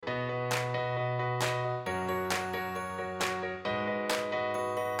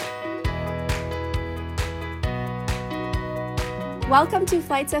Welcome to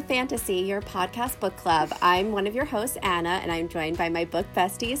Flights of Fantasy, your podcast book club. I'm one of your hosts, Anna, and I'm joined by my book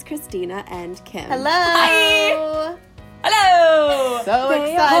besties, Christina and Kim. Hello! Hi! Hello! So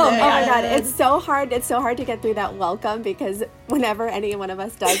excited. Oh my god, it's so hard to get through that welcome because whenever any one of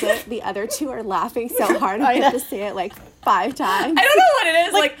us does it, the other two are laughing so hard I have to say it like 5 times. I don't know what it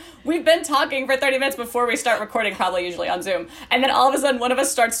is. Like, we've been talking for 30 minutes before we start recording, probably usually on Zoom. And then all of a sudden one of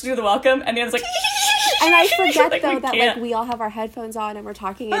us starts to do the welcome and the other's like... And I forget like, though that like we all have our headphones on and we're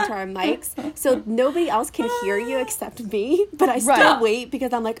talking into our mics, so nobody else can hear you except me. But I still wait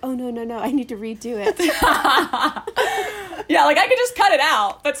because I'm like, oh no, I need to redo it. Yeah, like I could just cut it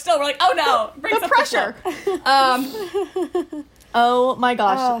out, but still we're like, oh no, The pressure. Oh my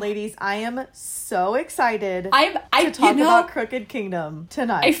gosh, ladies, I am so excited to talk about Crooked Kingdom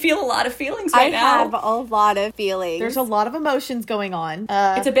tonight. I feel a lot of feelings right now. I have a lot of feelings. There's a lot of emotions going on.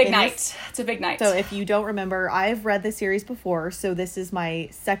 It's a big night. It's a big night. So if you don't remember, I've read the series before, so this is my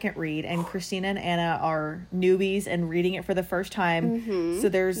second read, and Christina and Anna are newbies and reading it for the first time. Mm-hmm. So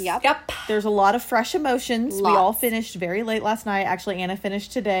there's a lot of fresh emotions. We all finished very late last night. Actually, Anna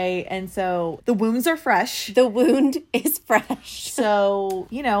finished today, and so the wounds are fresh. The wound is fresh. So,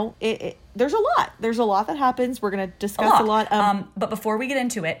 you know, there's a lot. There's a lot that happens. We're going to discuss a lot. But before we get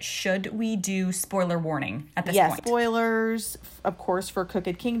into it, should we do spoiler warning at this point? Yes, spoilers, of course, for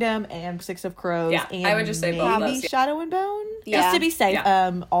Crooked Kingdom and Six of Crows. Yeah, and I would just say both of those. Shadow and Bone, Yeah. just to be safe.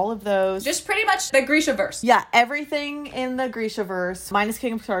 Yeah. All of those. Just pretty much the Grisha-verse. Yeah, everything in the Grisha-verse, minus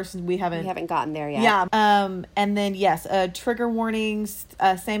King of Stars, we haven't gotten there yet. Yeah. And then, yes, trigger warnings,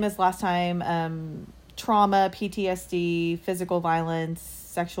 same as last time. Trauma, PTSD, physical violence,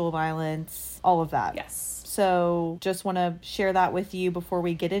 sexual violence, all of that. Yes. So just want to share that with you before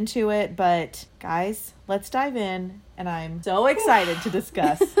we get into it. But guys, let's dive in. And I'm so excited to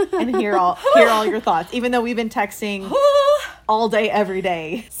discuss and hear all your thoughts, even though we've been texting all day, every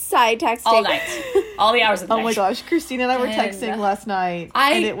day. Side texting. All night. All the hours of the night. Oh my gosh, Christina and I were texting last night.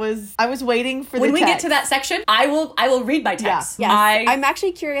 I was waiting for the text. When we get to that section, I will read my text. Yeah. Yes. I'm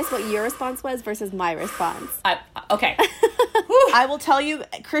actually curious what your response was versus my response. Okay. I will tell you,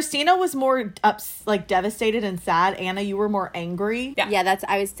 Christina was more devastated and sad. Anna, you were more angry. Yeah,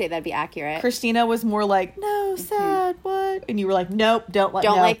 I would say that'd be accurate. Christina was more like, no, sad, what? And you were like, nope, don't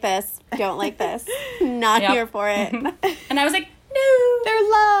like this. Don't like this. Not here for it. And I was like, no.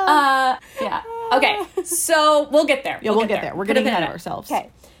 They're love. Yeah. Okay. So we'll get there. Yeah, we'll get there. We're getting ahead of ourselves. Okay.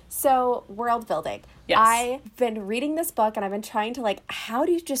 So, world building. Yes. I've been reading this book and I've been trying to how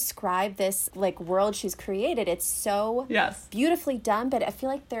do you describe this world she's created? It's so beautifully done, but I feel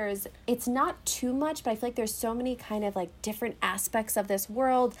like it's not too much, but I feel like there's so many kind of different aspects of this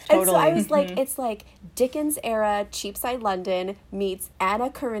world. Totally. And so I was it's like Dickens era Cheapside London meets Anna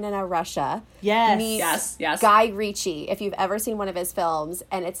Karenina Russia. Yes. Meets yes. Guy Ritchie, if you've ever seen one of his films,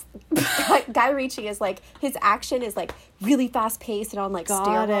 and it's Guy Ritchie is his action is really fast paced and on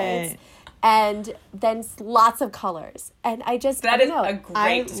steroids. And then lots of colors. And I just, that is a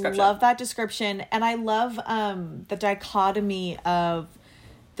great description. I love that description. And I love the dichotomy of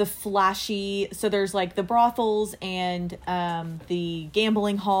the flashy, so there's the brothels and the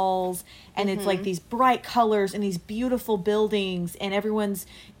gambling halls, and it's these bright colors and these beautiful buildings, and everyone's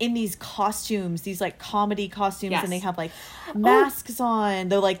in these costumes, these comedy costumes, and they have masks on.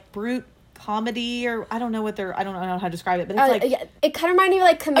 They're brute comedy, or I don't know how to describe it, but it's it kind of reminded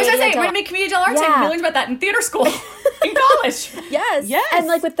me of Commedia. I was gonna say, it reminded me of Commedia dell'arte. We learned about that in theater school in college. Yes,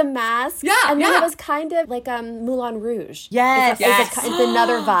 and with the mask, and then it was kind of Moulin Rouge. Yes, it's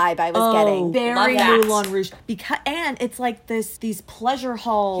another vibe I was getting. Very Moulin Rouge, and it's these pleasure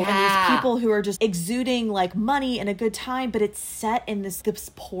halls and these people who are just exuding money and a good time, but it's set in this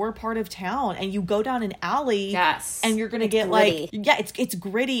poor part of town, and you go down an alley, and you're gonna get gritty. it's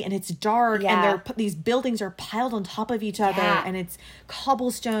gritty and it's dark. And these buildings are piled on top of each other, and it's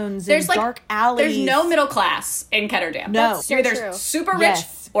cobblestones and dark alleys. There's no middle class in Ketterdam. No, so either super rich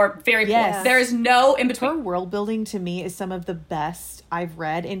or very poor. There is no in between. Her world building to me is some of the best I've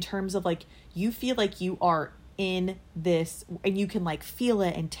read in terms of you feel like you are in this, and you can feel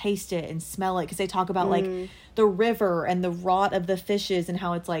it and taste it and smell it, because they talk about the river and the rot of the fishes and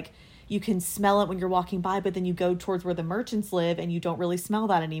how it's you can smell it when you're walking by, but then you go towards where the merchants live and you don't really smell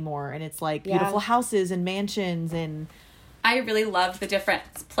that anymore. And it's beautiful houses and mansions and I really loved the different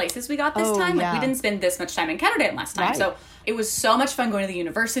places we got this time. Like, we didn't spend this much time in Ketterdam last time. Right. So it was so much fun going to the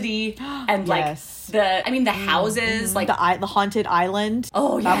university and like the houses, like the haunted island.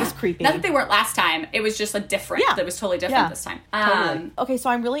 Oh yeah, that was creepy. Not that they weren't last time. It was just a different. Yeah, it was totally different this time. Totally. Okay, so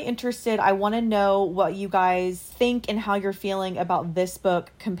I'm really interested. I want to know what you guys think and how you're feeling about this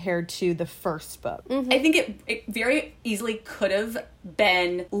book compared to the first book. I think it very easily could have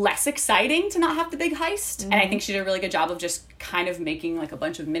been less exciting to not have the big heist, and I think she did a really good job of just kind of making like a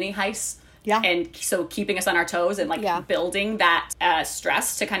bunch of mini heists. Yeah. And so keeping us on our toes and like building that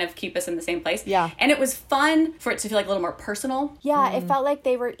stress to kind of keep us in the same place. Yeah. And it was fun for it to feel like a little more personal. Yeah, it felt like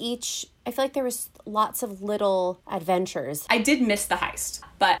they were each, I feel like there was lots of little adventures. I did miss the heist,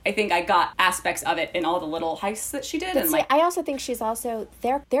 but I think I got aspects of it in all the little heists that she did. But see, I also think she's also,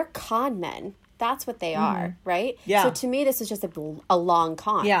 they're con men. That's what they are, right? Yeah. So to me, this is just a long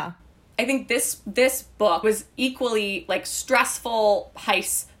con. Yeah. I think this book was equally like stressful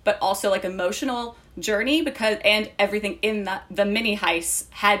heists, but also like emotional journey and everything in the mini heists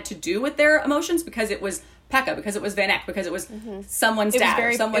had to do with their emotions because it was Pekka, because it was Van Eck, because it was someone's dad.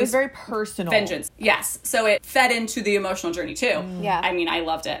 It was very personal. Vengeance. Yes. So it fed into the emotional journey too. Yeah. I mean, I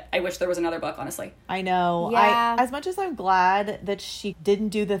loved it. I wish there was another book, honestly. I know. Yeah. As much as I'm glad that she didn't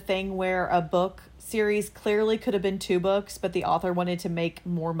do the thing where a book series clearly could have been 2 books, but the author wanted to make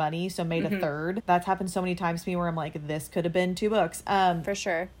more money, so made a third. That's happened so many times to me where I'm like, this could have been 2 books. For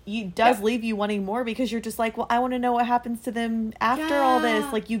sure. It does leave you wanting more because you're just like, well, I want to know what happens to them after all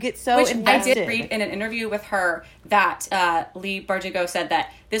this. Like, you get so invested. I did read in an interview with her that Leigh Bardugo said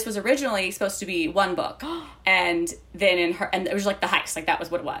that this was originally supposed to be 1 book, and then and it was like the heist, like that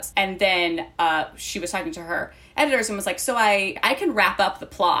was what it was. And then she was talking to her editors and was like, so I can wrap up the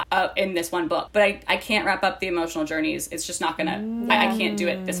plot in this 1 book, but I can't wrap up the emotional journeys. It's just not gonna, I can't do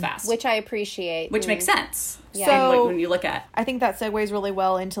it this fast. Which I appreciate. Which makes sense. Yeah. So when you look at, I think that segues really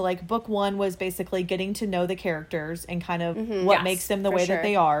well into like book 1 was basically getting to know the characters and kind of what makes them the way that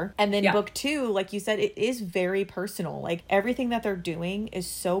they are. And then book 2, like you said, it is very personal. Like everything that they're doing is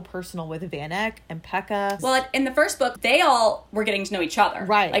so personal with Van Eck and Pekka. Well, in the first book, they all were getting to know each other.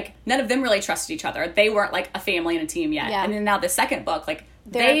 Right. Like none of them really trusted each other. They weren't like a family and a team yet. Yeah. And then now the second book, like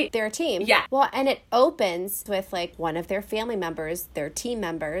they're a team. Yeah. Well, and it opens with like one of their family members, their team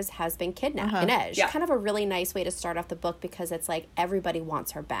members, has been kidnapped. Inej. Yeah. Kind of a really nice way to start off the book because it's like everybody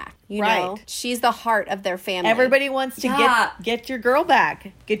wants her back. You know? She's the heart of their family. Everybody wants to get your girl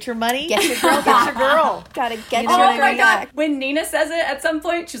back. Get your money. Get your girl back. Get your girl. Gotta get your girl back. God. When Nina says it at some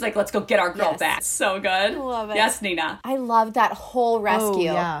point, she's like, let's go get our girl back. So good. I love it. Yes, Nina. I love that whole rescue.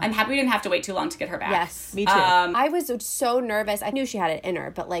 Oh, yeah. I'm happy we didn't have to wait too long to get her back. Yes. Me too. I was so nervous. I knew she had it in her,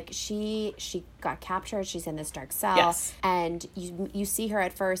 but like she got captured. She's in this dark cell. Yes. And you see her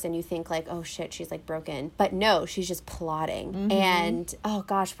at first and you think like, oh shit, she's like broken. But no, she's just plotting. And oh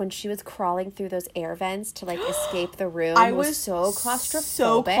gosh, when she was crawling through those air vents to like escape the room, I was so claustrophobic.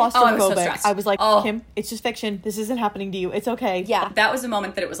 So claustrophobic. Oh, I was so stressed. I was like, Kim, it's just fiction. This isn't happening to you. It's okay. Yeah. That was the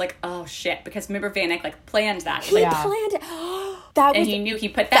moment that it was like, oh shit, because remember Van Eck like planned that. He planned it. And he knew he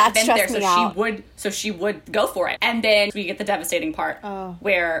put that vent there so she would go for it. And then we get the devastating part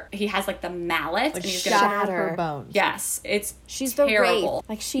where he has like the mallet and he's gonna shatter her bones. Yes, she's terrible. The Wraith.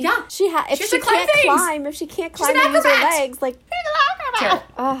 Like she can't climb and use her legs, like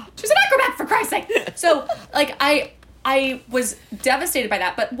she's an acrobat for Christ's sake. So like I was devastated by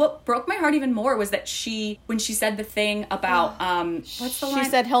that, but what broke my heart even more was that when she said the thing about what's the line? She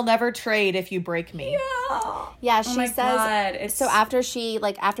said he'll never trade if you break me. Yeah, she says God, so after she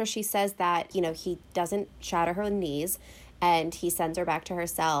says that, you know, he doesn't shatter her knees and he sends her back to her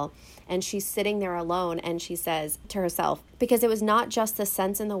cell and she's sitting there alone and she says to herself, because it was not just the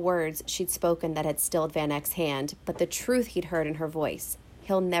sense in the words she'd spoken that had stilled Van Eck's hand, but the truth he'd heard in her voice.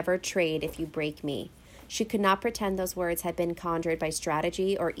 He'll never trade if you break me. She could not pretend those words had been conjured by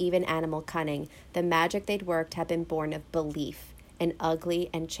strategy or even animal cunning. The magic they'd worked had been born of belief, an ugly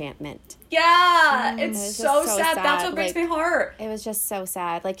enchantment. Yeah, it's so sad. That's what breaks my heart. It was just so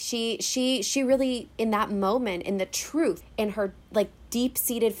sad. Like she really, in that moment, in the truth, in her like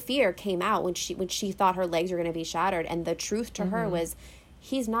deep-seated fear came out when she thought her legs were going to be shattered, and the truth to her was,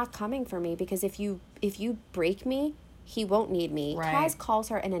 he's not coming for me because if you break me, he won't need me. Right. Kaz calls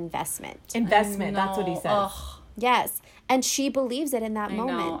her an investment. That's what he says. Ugh. Yes. And she believes it in that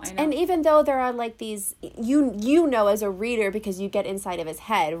moment. I know. And even though there are like these, you know as a reader, because you get inside of his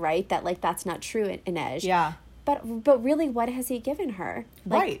head, right? That like that's not true in Inej. Yeah. But really, what has he given her?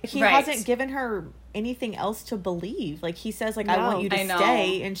 Like, right. He hasn't given her anything else to believe. Like he says, like, I want you to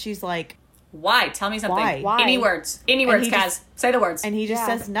stay. And she's like, why? Tell me something. Why? Any words, Kaz. Say the words. And he just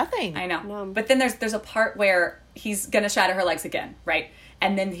says nothing. I know. No. But then there's a part where he's gonna shatter her legs again, right?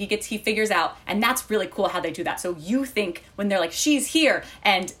 And then he figures out, and that's really cool how they do that. So you think when they're like, she's here,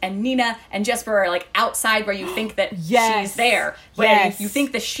 and Nina and Jesper are like outside where you think that she's there. Where you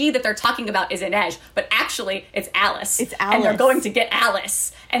think the she that they're talking about is Inej, but actually it's Alice. It's Alice. And they're going to get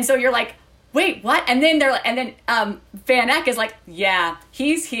Alice. And so you're like, wait, what? And then Van Eck is like, yeah,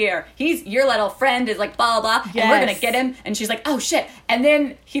 he's here. He's your little friend is like blah, blah, blah. Yes. And we're going to get him. And she's like, oh shit. And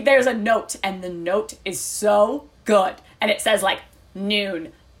then there's a note, and the note is so good. And it says like,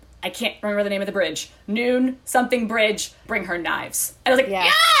 noon. I can't remember the name of the bridge. Noon something bridge. Bring her knives. And I was like,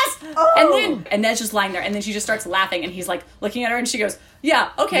 yes! Oh! And then it's just lying there. And then she just starts laughing. And he's like looking at her, and she goes,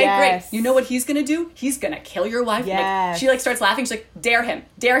 yeah, okay, great. You know what he's gonna do? He's gonna kill your wife. Like, she like starts laughing. She's like, dare him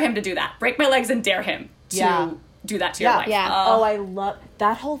to do that. Break my legs and dare him to do that to your wife. Yeah. I love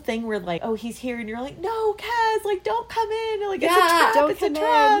that whole thing where like, oh, he's here, and you're like, no, Kaz, like, don't come in. Like, it's a trap. Don't it's come a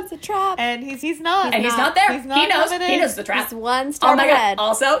trap. in. It's a trap. And he's not. He's not there. He's not he knows the trap. He's one step God. ahead.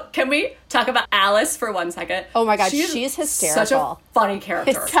 Also, can we talk about Alice for 1 second? Oh my God, she's hysterical. Such a funny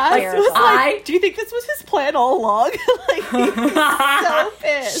character. Kaz was like, do you think this was his plan all along? Like, he's so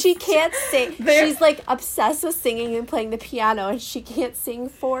pissed. She can't sing. She's like obsessed with singing and playing the piano, and she can't sing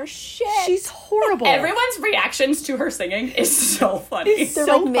for shit. She's horrible. Everyone's reactions to her singing is so funny. They're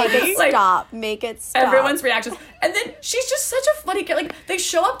so like, make it stop. Make it stop. Everyone's reactions. And then she's just such a funny kid. Like, they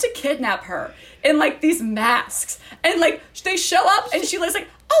show up to kidnap her in, like, these masks. And, like, they show up, and she was like,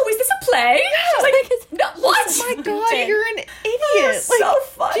 oh, is this a play? She's like, no, what? Oh, my God, you're an idiot. Like, so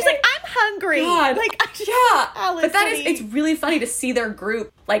funny. She's like, I'm hungry. God. Like, Alice, but it's really funny to see their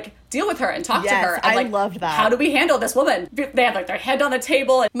group, like, deal with her and talk to her. And, like, I loved that. How do we handle this woman? They have, like, their head on the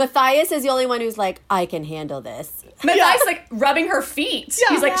table. And Matthias is the only one who's like, I can handle this. Matthias, like, rubbing her feet. Yeah.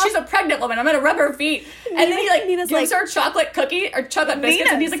 He's like, she's a pregnant woman. I'm going to rub her feet. And then he, like, gives her chocolate cookie or chocolate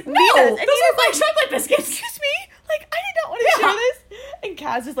biscuits. And he's like, no, those are my chocolate biscuits. Excuse me? Like, I did not want to share this. And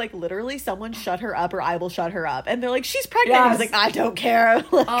Kaz is like, literally, someone shut her up or I will shut her up. And they're like, she's pregnant. Yes. And he's like, I don't care.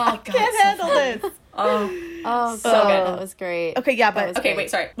 Like, I can't handle this. Oh, so good. That was great. Okay, yeah, but... Okay, wait,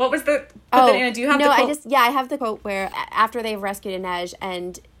 sorry. What was the... Anna, do you have the quote? I have the quote where after they've rescued Inej,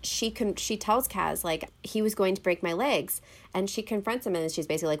 and she tells Kaz, like, he was going to break my legs. And she confronts him, and she's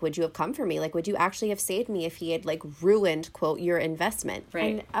basically like, would you have come for me? Like, would you actually have saved me if he had, like, ruined, quote, your investment?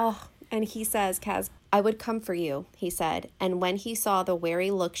 Right. And he says, Kaz, I would come for you, he said. And when he saw the wary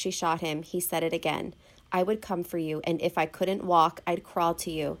look she shot him, he said it again. I would come for you, and if I couldn't walk, I'd crawl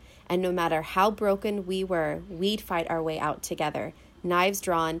to you. And no matter how broken we were, we'd fight our way out together. Knives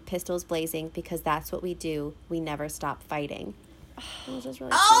drawn, pistols blazing, because that's what we do. We never stop fighting. It was just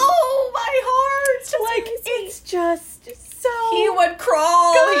really sweet. Oh, my heart! Like, it's just so... He would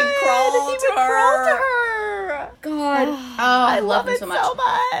crawl. Good. He'd crawl to her. God. I love it so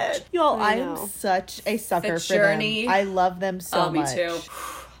much. Y'all, I am such a sucker for them. I love them so much. Me too.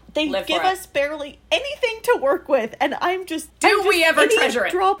 They give us barely anything to work with, and I'm just... Do we ever treasure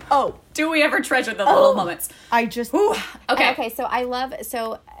it? Do we ever treasure the little moments? Okay, so I love...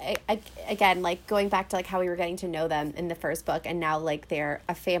 So, again, like, going back to, like, how we were getting to know them in the first book, and now, like, they're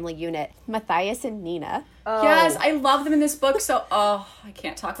a family unit. Matthias and Nina. Oh. Yes, I love them in this book, so... I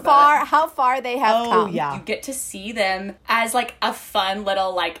can't talk about it. How far they have come. Yeah. You get to see them as, like, a fun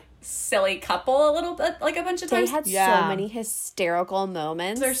little, like... silly couple a little bit, like a bunch of times. They had so many hysterical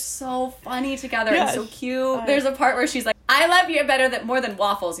moments. They're so funny together and so cute. There's a part where she's like, I love you more than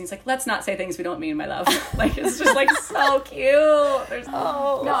waffles. And he's like, let's not say things we don't mean, my love. Like, it's just like so cute.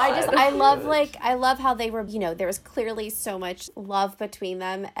 I love how they were, there was clearly so much love between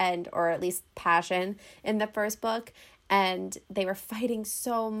them or at least passion in the first book. And they were fighting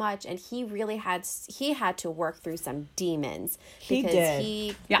so much, and he had to work through some demons.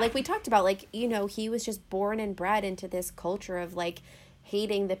 Because like we talked about, like, he was just born and bred into this culture of, like,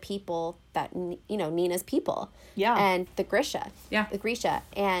 hating the people that, Nina's people. Yeah. And the Grisha. Yeah. The Grisha.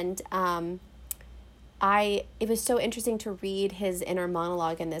 And it was so interesting to read his inner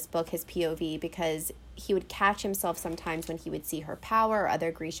monologue in this book, his POV, because he would catch himself sometimes when he would see her power or other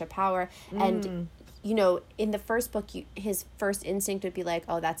Grisha power. And... in the first book, his first instinct would be like,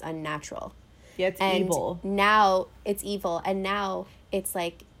 oh, that's unnatural. Yeah, it's evil. Now it's evil. And now it's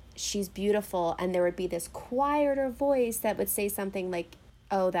like, she's beautiful. And there would be this quieter voice that would say something like,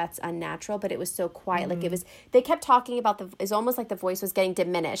 oh, that's unnatural. But it was so quiet. Like, they kept talking about it's almost like the voice was getting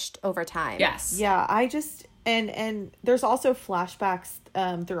diminished over time. Yes. Yeah, and there's also flashbacks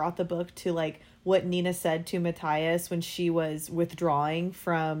throughout the book to, like, what Nina said to Matthias when she was withdrawing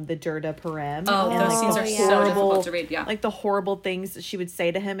from the Dirda Parem. Oh, those scenes are so difficult to read, yeah. Like, the horrible things that she would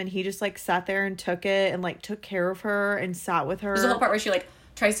say to him, and he just, like, sat there and took it and, like, took care of her and sat with her. There's a whole part where she, like,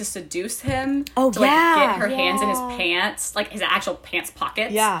 tries to seduce him to get her hands in his pants, like his actual pants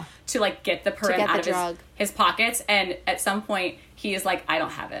pockets, to like get the Perrin out of his pockets. And at some point he is like, I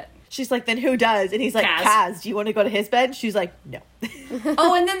don't have it. She's like, then who does? And he's like, Kaz, do you want to go to his bed? She's like, no.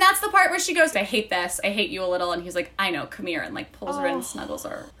 And then that's the part where she goes, I hate this. I hate you a little. And he's like, I know, come here. And like pulls her in and snuggles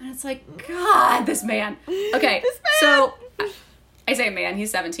her. And it's like, God, this man. Okay, this man. So I say man,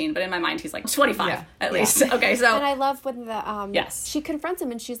 he's 17, but in my mind he's like 25 at least. Okay, so. And I love when she confronts him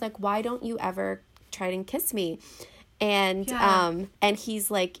and she's like, why don't you ever try and kiss me? And and he's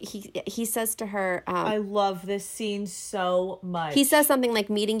like, he says to her, I love this scene so much. He says something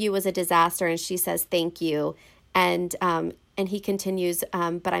like, meeting you was a disaster, and she says thank you, and he continues,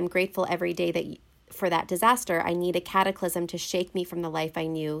 but I'm grateful every day for that disaster. I need a cataclysm to shake me from the life I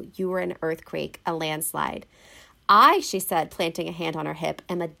knew. You were an earthquake, a landslide. She said, planting a hand on her hip,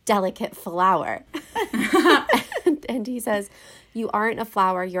 am a delicate flower. And he says, you aren't a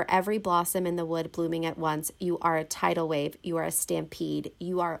flower. You're every blossom in the wood blooming at once. You are a tidal wave. You are a stampede.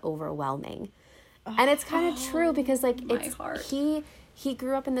 You are overwhelming. And it's kind of true because like he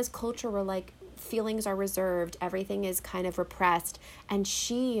grew up in this culture where like feelings are reserved, everything is kind of repressed, and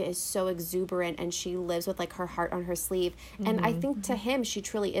she is so exuberant and she lives with like her heart on her sleeve. And I think to him she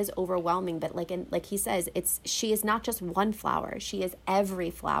truly is overwhelming, but like he says, she is not just one flower, she is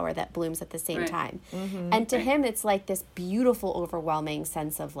every flower that blooms at the same time. And to him it's like this beautiful overwhelming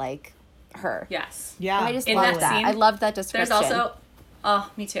sense of like her. Yes. Yeah. And I just love that scene, I love that description. There's also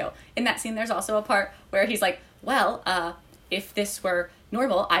me too. In that scene there's also a part where he's like, well, if this were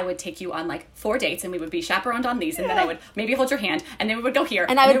normal, I would take you on like 4 dates and we would be chaperoned on these, and then I would maybe hold your hand and then we would go here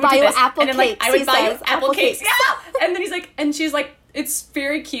and I would buy you apple cakes. Like, I would buy you apple cakes. Yeah. And then he's like, and she's like, it's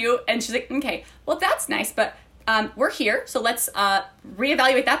very cute, and she's like, okay, well that's nice, but we're here, so let's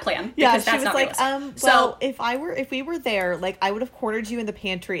reevaluate that plan. Yeah, because she that's was not like, well, if we were there, like I would have cornered you in the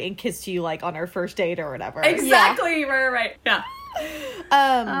pantry and kissed you like on our first date or whatever. Exactly. Right. Yeah.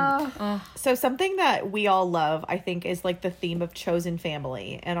 So something that we all love, I think, is like the theme of chosen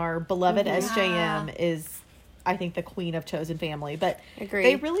family, and our beloved SJM is, I think, the queen of chosen family. But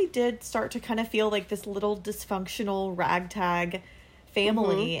they really did start to kind of feel like this little dysfunctional ragtag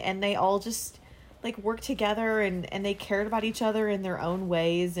family, and they all just like worked together and they cared about each other in their own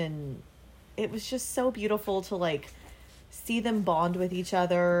ways, and it was just so beautiful to like see them bond with each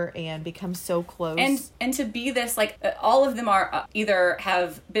other and become so close. And to be this, like, all of them are either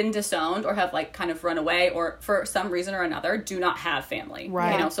have been disowned or have, like, kind of run away or for some reason or another do not have family.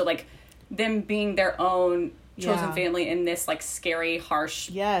 Right. You know, so, like, them being their own chosen family in this, like, scary,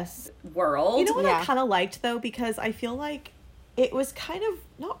 harsh world. You know what I kind of liked, though? Because I feel like it was kind of,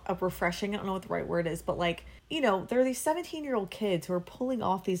 not a refreshing, I don't know what the right word is, but, like, you know, there are these 17-year-old kids who are pulling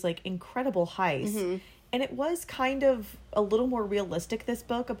off these, like, incredible heists. And it was kind of a little more realistic, this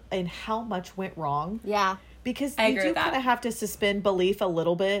book, and how much went wrong. Yeah. Because you do kind of have to suspend belief a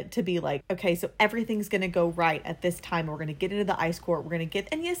little bit to be like, okay, so everything's going to go right at this time. We're going to get into the ice court. We're going to get...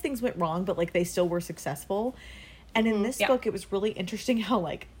 And yes, things went wrong, but, like, they still were successful. And in this book, it was really interesting how,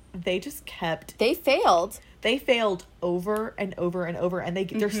 like, they just kept... They failed. They failed over and over and over. And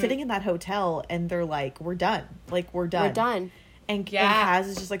they're sitting in that hotel, and they're like, we're done. Like, we're done. We're done. And Kaz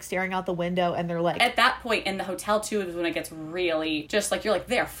is just like staring out the window, and they're like, at that point in the hotel too is when it gets really just like, you're like,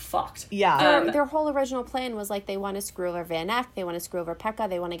 they're fucked. Yeah. Their whole original plan was like, they want to screw over Van Eck, they want to screw over Pekka,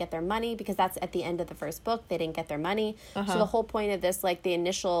 they want to get their money, because that's at the end of the first book. They didn't get their money. So the whole point of this, like the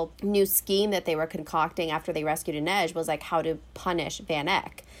initial new scheme that they were concocting after they rescued Inej was like how to punish Van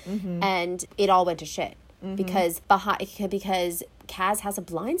Eck. And it all went to shit. Because Kaz has a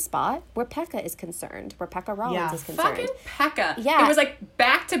blind spot where Pekka is concerned, where Pekka Rollins is concerned. Fucking Pekka. Yeah. It was like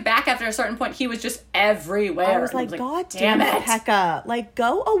back to back after a certain point. He was just everywhere. I was like, God damn it, Pekka. Like,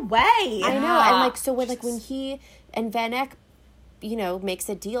 go away. I know. And like, so when he and Van Eck, you know, makes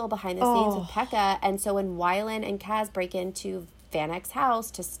a deal behind the scenes with Pekka. And so when Wylan and Kaz break into Van Eck's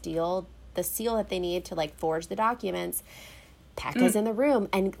house to steal the seal that they need to like forge the documents, Pekka's in the room,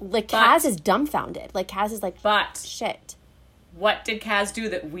 and like Kaz is dumbfounded. Like Kaz is like, shit. What did Kaz do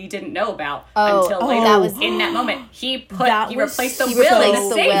that we didn't know about until later? That was in that moment. He replaced the will in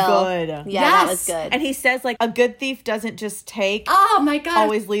the safe. Good. Yeah, that was good. And he says like, a good thief doesn't just take. Oh my God!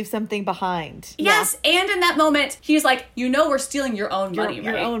 Always leave something behind. Yes, and in that moment, he's like, you know, we're stealing your own money, right?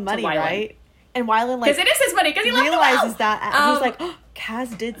 Your own money, right? And Wylan, like, because it is his money, because he realizes that he's like,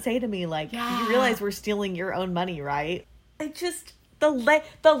 Kaz did say to me, like, you realize we're stealing your own money, right? It just the layers.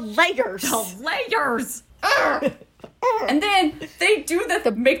 And then they do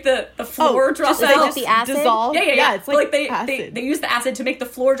make the floor drop out. The acid? Dissolve. Yeah. It's like they use the acid to make the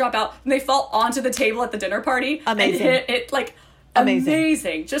floor drop out, and they fall onto the table at the dinner party. Amazing. And it like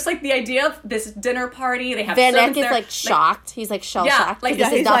amazing. Just like the idea of this dinner party. They have Van Eyck is there. like shocked. He's like shell shocked. Like,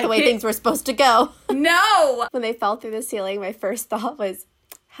 this is not the way things were supposed to go. No. When they fell through the ceiling, my first thought was,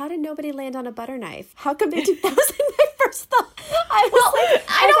 how did nobody land on a butter knife? How come they did that? Was my first thought.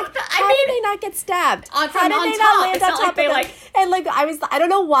 How did they not get stabbed? How did they not land on top of them? And like I don't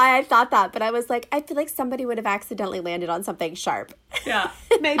know why I thought that, but I was like, I feel like somebody would have accidentally landed on something sharp. Yeah,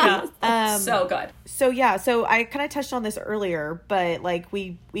 maybe. So good. So I kind of touched on this earlier, but like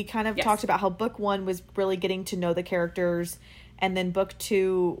we kind of talked about how book 1 was really getting to know the characters, and then book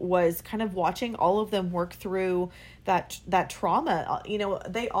 2 was kind of watching all of them work through that trauma. You know,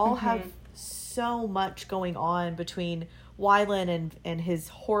 they all have so much going on between Wylan and his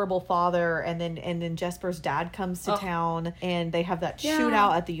horrible father, and then Jesper's dad comes to town, and they have that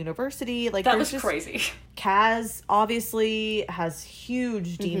shootout at the university. Like, that was crazy. Kaz obviously has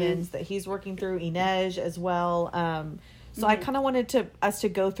huge demons that he's working through. Inej as well. So I kind of wanted us to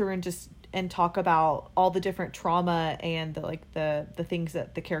go through and talk about all the different trauma and the things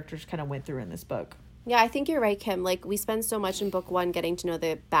that the characters kind of went through in this book. Yeah, I think you're right, Kim. Like, we spend so much in book 1 getting to know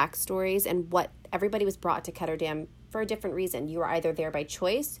the backstories and what everybody was brought to Ketterdam for a different reason. You were either there by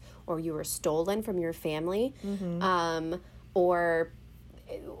choice, or you were stolen from your family, or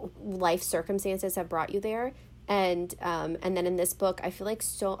life circumstances have brought you there. And then in this book, I feel like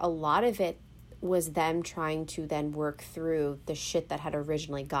a lot of it was them trying to then work through the shit that had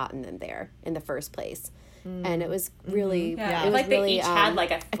originally gotten them there in the first place. And it was really, it was like really, they each had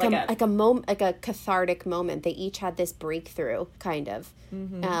like a moment, like a cathartic moment. They each had this breakthrough, kind of,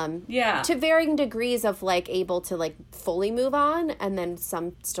 to varying degrees of like able to like fully move on, and then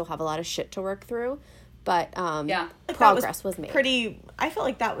some still have a lot of shit to work through. But progress was made. I felt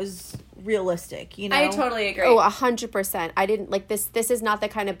like that was realistic, you know? I totally agree. Oh, 100%. I didn't like this. This is not the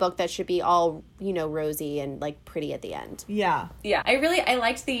kind of book that should be all, rosy and like pretty at the end. Yeah. Yeah. I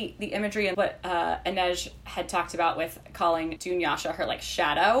liked the imagery and what Inej had talked about with calling Dunyasha her like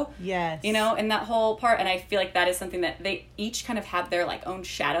shadow. Yes. In that whole part. And I feel like that is something that they each kind of have their like own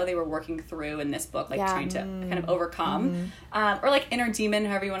shadow they were working through in this book, like trying to kind of overcome. Or like inner demon,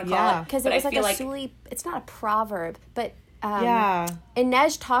 however you want to call it. Because it was like a Suli, it's not a proverb, but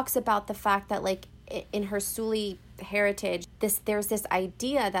Inej talks about the fact that like in her Suli heritage, there's this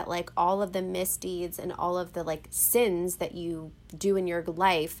idea that like all of the misdeeds and all of the like sins that you do in your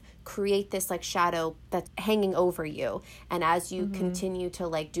life create this like shadow that's hanging over you, and as you continue to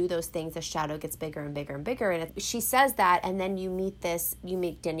like do those things, the shadow gets bigger and bigger and bigger. And she says that, and then you meet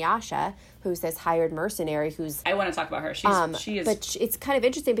Dunyasha, who's this hired mercenary who's I want to talk about her. She is, but it's kind of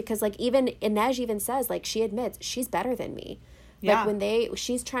interesting because like even Inej even says like she admits she's better than me. Like when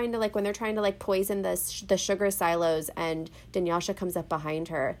she's trying to like when they're trying to like poison the sugar silos, and Dunyasha comes up behind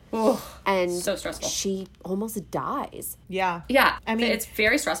her, and so stressful. She almost dies. Yeah. I mean, it's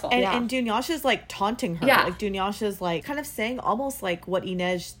very stressful. And Dunyasha's like taunting her. Yeah. Like Dunyasha's like kind of saying almost like what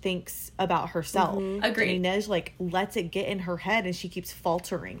Inej thinks about herself. Agreed. And Inej like lets it get in her head, and she keeps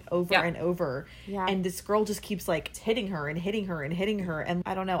faltering over and over. Yeah. And this girl just keeps like hitting her and hitting her and hitting her. And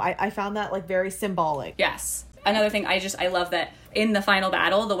I don't know. I found that like very symbolic. Yes. Another thing, I love that in the final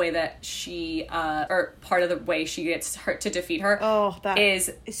battle, the way that she, or part of the way she gets hurt to defeat her,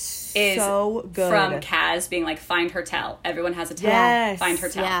 is so good. From Kaz being like, find her tell. Everyone has a tell. Find her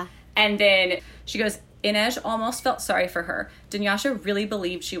tell. Yeah. And then she goes, Inej almost felt sorry for her. Dunyasha really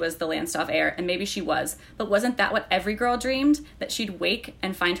believed she was the Landstaff heir, and maybe she was. But wasn't that what every girl dreamed? That she'd wake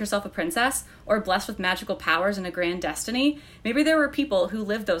and find herself a princess? Or blessed with magical powers and a grand destiny? Maybe there were people who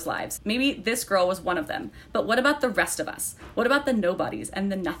lived those lives. Maybe this girl was one of them. But what about the rest of us? What about the nobodies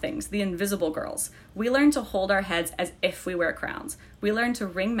and the nothings, the invisible girls? We learned to hold our heads as if we wear crowns. We learned to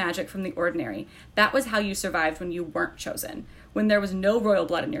wring magic from the ordinary. That was how you survived when you weren't chosen. When there was no royal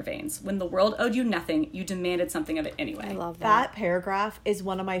blood in your veins. When the world owed you nothing, you demanded something of it anyway. I love that paragraph is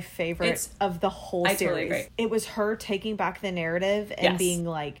one of my favorites of the whole series. I totally agree. It was her taking back the narrative and being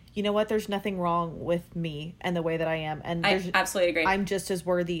like, you know what, there's nothing wrong with me and the way that I am. And I absolutely agree. I'm just as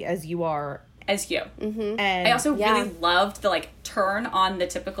worthy as you are. As you. And I also really loved the like turn on the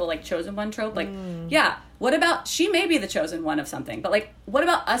typical like chosen one trope. Like, what about she may be the chosen one of something, but like what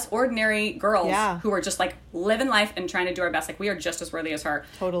about us ordinary girls who are just like living life and trying to do our best? Like we are just as worthy as her.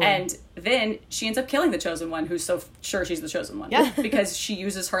 Totally. And then she ends up killing the chosen one, who's so sure she's the chosen one. Because she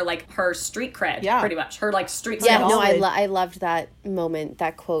uses her like her street cred pretty much. Her like street skills. No, I loved that moment,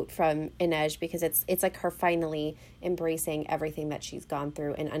 that quote from Inej, because it's like her finally embracing everything that she's gone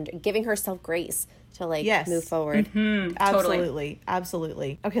through and giving herself grace to like move forward. Absolutely.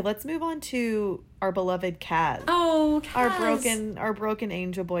 Absolutely. Okay, let's move on to our beloved Kaz. Oh, Kaz. Our broken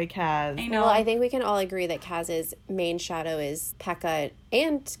angel boy Kaz. I know. Well, I think we can all agree that Kaz's main shadow is Pekka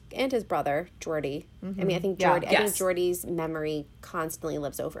and his brother Geordi. I mean, I think I think Geordi's memory constantly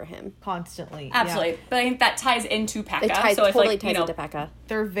lives over him. Constantly. Absolutely. But I think that ties into Pekka. It totally ties into Pekka.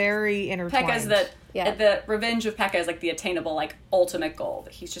 They're very intertwined. Pekka's the revenge of Pekka is like the attainable, like, ultimate goal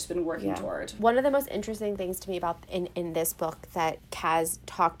that he's just been working toward. One of the most interesting things to me about in this book that Kaz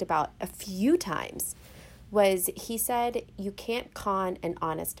talked about a few times was he said, you can't con an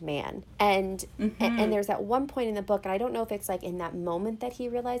honest man. And and there's that one point in the book, and I don't know if it's like in that moment that he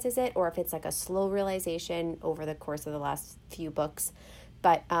realizes it or if it's like a slow realization over the course of the last few books.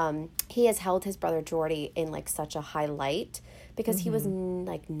 But he has held his brother Geordi in like such a high light because he was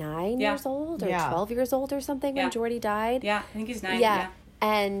like 9 years old or 12 years old or something when Geordi died. Yeah, I think he's 9. Yeah.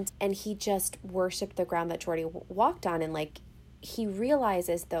 And he just worshipped the ground that Geordi walked on. And like he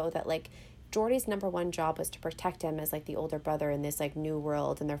realizes though that like Geordi's number one job was to protect him as like the older brother in this like new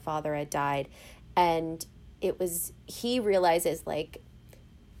world, and their father had died. And he realizes like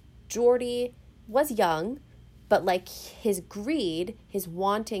Geordi was young, but like his greed, his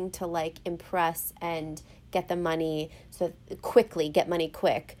wanting to like impress and get the money get money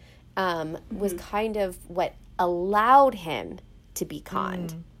quick, was kind of what allowed him to be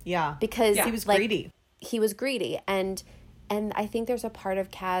conned. Because he was greedy. He was greedy. And I think there's a part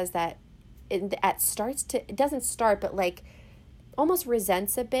of Kaz that it doesn't start, but like almost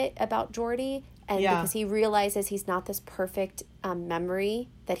resents a bit about Geordi. And because he realizes he's not this perfect memory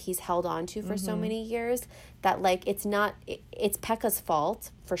that he's held on to for so many years, that like it's Pekka's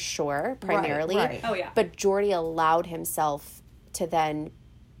fault for sure, primarily. Right. Oh, yeah. But Geordi allowed himself to then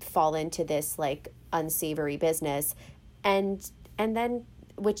fall into this like unsavory business, and then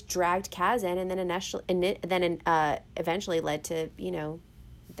which dragged Kaz in, and then eventually led to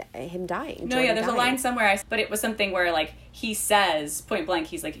him dying. No, there's a line somewhere, but it was something where like he says point blank,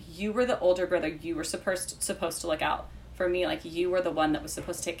 he's like, you were the older brother, you were supposed to look out for me, like you were the one that was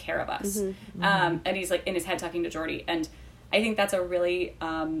supposed to take care of us. And he's like in his head talking to Geordi, and I think that's a really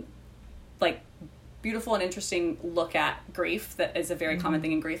like beautiful and interesting look at grief. That is a very common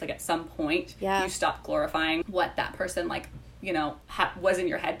thing in grief. Like at some point you stop glorifying what that person like was in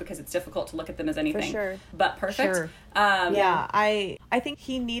your head, because it's difficult to look at them as anything but perfect. I think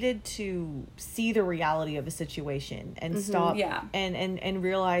he needed to see the reality of the situation and stop and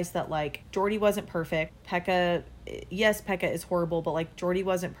realize that like Geordi wasn't perfect. Pekka is horrible, but like Geordi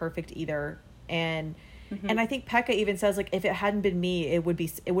wasn't perfect either. And I think Pekka even says like, if it hadn't been me, it would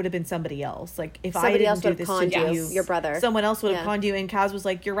have been somebody else. Like if somebody I didn't do this to you, your brother, someone else would have conned you. And Kaz was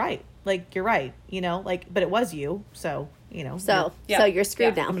like, you're right, but it was you, so so you're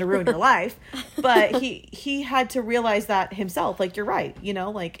screwed now. I'm gonna ruin your life. But he had to realize that himself. Like, you're right.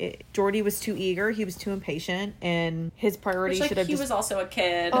 Geordi was too eager. He was too impatient, and his priority should have. He was also a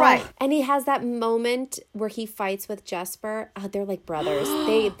kid, right? And he has that moment where he fights with Jesper. Oh, they're like brothers.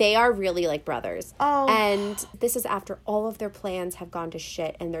 they are really like brothers. Oh, and this is after all of their plans have gone to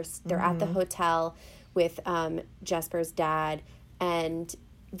shit, and they're at the hotel with Jesper's dad, and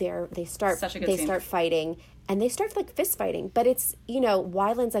they start fighting. And they start like fist fighting, but it's,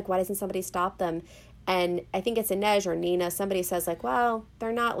 Wyland's like, why doesn't somebody stop them? And I think it's Inej or Nina, somebody says like, well,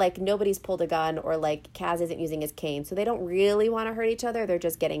 they're not like, nobody's pulled a gun, or like Kaz isn't using his cane, so they don't really want to hurt each other. They're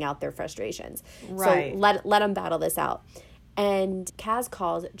just getting out their frustrations. Right. So let them battle this out. And Kaz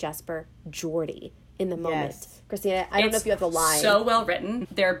calls Jesper Geordi in the moment. Yes. Christina, I don't know if you have the line. So well written.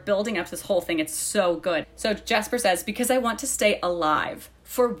 They're building up this whole thing. It's so good. So Jesper says, because I want to stay alive.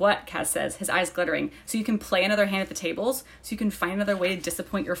 For what? Kaz says, his eyes glittering. So you can play another hand at the tables? So you can find another way to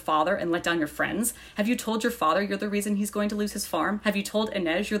disappoint your father and let down your friends? Have you told your father you're the reason he's going to lose his farm? Have you told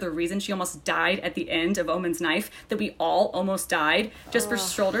Inej you're the reason she almost died at the end of Omin's knife? That we all almost died?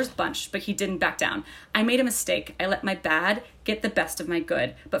 Jesper's shoulders bunched, but he didn't back down. I made a mistake. I let my bad get the best of my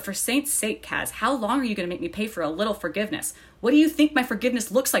good. But for Saint's sake, Kaz, how long are you going to make me pay for a little forgiveness? What do you think my forgiveness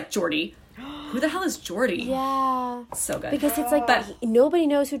looks like, Geordi? Who the hell is Geordi? Yeah. So good. Because it's like, nobody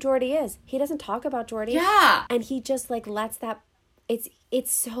knows who Geordi is. He doesn't talk about Geordi. Yeah. And he just like lets that, it's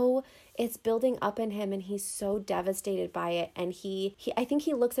building up in him, and he's so devastated by it. And I think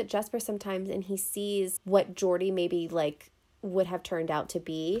he looks at Jesper sometimes and he sees what Geordi maybe like would have turned out to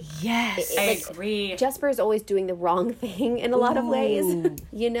be. Yes. I agree. Jesper is always doing the wrong thing in a lot of ways,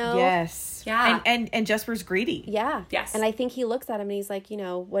 you know? Yes. Yeah. And Jesper's greedy. Yeah. Yes. And I think he looks at him and he's like, you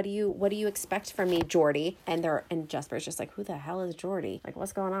know, what do you expect from me, Geordie? And Jesper's just like, who the hell is Geordie? Like,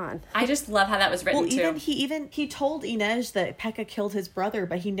 what's going on? I just love how that was written too. He told Inej that Pekka killed his brother,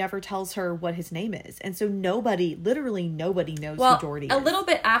 but he never tells her what his name is. And so literally nobody knows who Geordie is. A little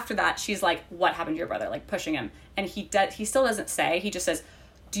bit after that, she's like, what happened to your brother? Like pushing him. And he still doesn't say. He just says,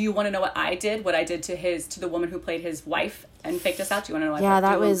 do you want to know what I did? What I did to the woman who played his wife and faked us out? Do you want to know what I did?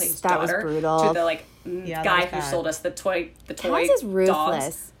 That was brutal. To the guy who sold us the toy Kaz is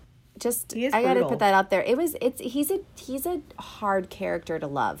ruthless. Dogs. I gotta put that out there. He's a hard character to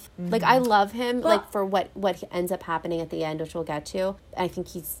love. Like, I love him for what ends up happening at the end, which we'll get to. I think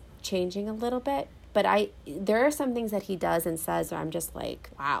he's changing a little bit, but there are some things that he does and says where I'm just like,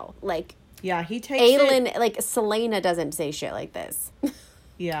 wow. Like, yeah, he takes Adolin, like Selena doesn't say shit like this.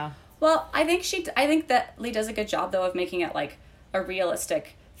 Yeah. Well, I think that Lee does a good job though of making it like a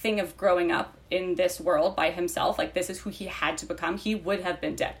realistic thing of growing up in this world by himself. Like, this is who he had to become. He would have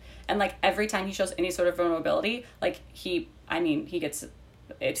been dead. And like every time he shows any sort of vulnerability, like he gets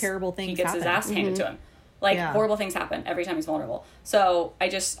terrible things. He gets his ass handed to him. Like, horrible things happen every time he's vulnerable. So I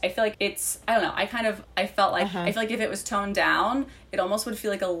feel like I don't know. I felt like, I feel like if it was toned down, it almost would feel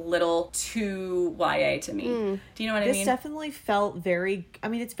like a little too YA to me. Do you know what I mean? This definitely felt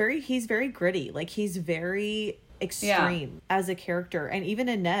he's very gritty. Like, he's very extreme as a character. And even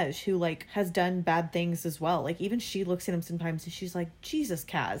Inej, who like has done bad things as well, like even she looks at him sometimes and she's like, Jesus,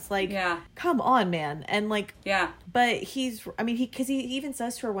 Kaz, like, come on, man. And like, but he even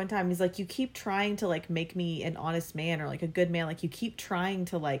says to her one time, he's like, you keep trying to like make me an honest man or like a good man, like you keep trying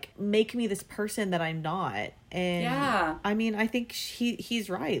to like make me this person that I'm not. And I mean, I think he's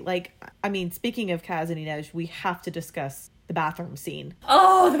right. Like, I mean, speaking of Kaz and Inej, we have to discuss the bathroom scene.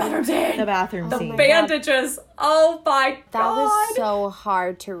 Oh, the bathroom scene. The bathroom scene. The bandages. Oh my God. That was so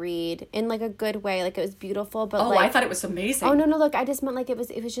hard to read in like a good way. Like, it was beautiful, but I thought it was amazing. Oh no, look, I just meant like it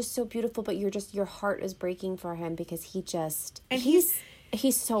was just so beautiful, but your heart is breaking for him because he's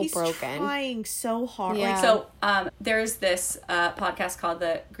so broken. Trying so hard. Yeah. So there's this podcast called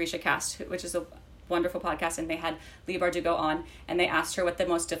the Grisha Cast, which is a wonderful podcast, and they had Leigh Bardugo on, and they asked her what the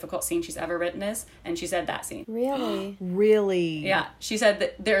most difficult scene she's ever written is, and she said that scene. Really? Really? Yeah. She said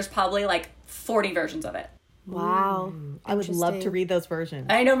that there's probably like 40 versions of it. Wow. I would love to read those versions.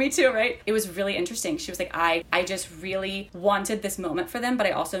 I know, me too, right? It was really interesting. She was like, I just really wanted this moment for them, but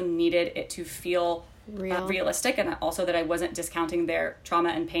I also needed it to feel realistic, and also that I wasn't discounting their trauma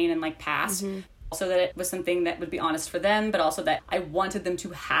and pain and like past. Also that it was something that would be honest for them, but also that I wanted them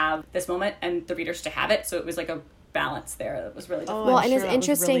to have this moment and the readers to have it. So it was like a balance there that was really difficult. Well, and it's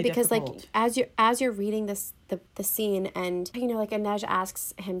interesting really because difficult. Like as you're reading this the scene, and you know, like Inej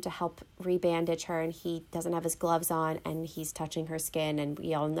asks him to help rebandage her, and he doesn't have his gloves on, and he's touching her skin, and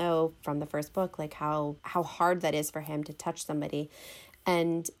we all know from the first book like how hard that is for him to touch somebody,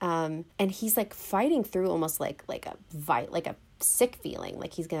 and he's like fighting through almost like a sick feeling,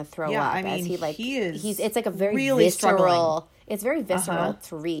 like he's gonna throw up. I mean, it's like a very really visceral struggling. It's very visceral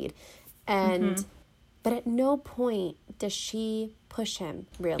to read, and but at no point does she push him,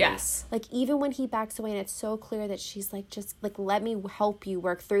 really. Yes. Like, even when he backs away, and it's so clear that she's like, just like, let me help you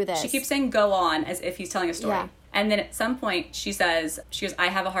work through this. She keeps saying go on as if he's telling a story. And then at some point she goes, I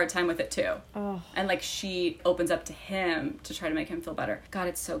have a hard time with it too. And like she opens up to him to try to make him feel better. God,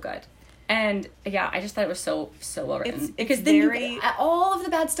 it's so good. And I just thought it was so well written. Because then all of the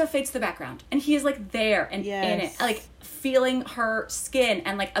bad stuff fades to the background, and he is like there and in it, like feeling her skin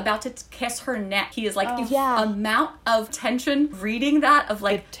and like about to kiss her neck. He is like the amount of tension reading that of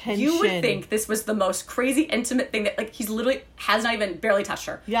like you would think this was the most crazy intimate thing that like he's literally has not even barely touched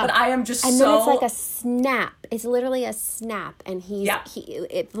her. Yeah. But I am just and then it's like a snap. It's literally a snap, and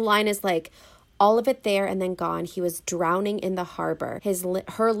the line is like, all of it there and then gone. He was drowning in the harbor.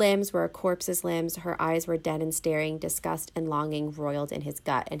 Her limbs were a corpse's limbs. Her eyes were dead and staring. Disgust and longing roiled in his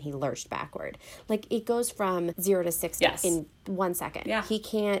gut, and he lurched backward. Like, it goes from 0 to 60 in 1 second. Yeah. He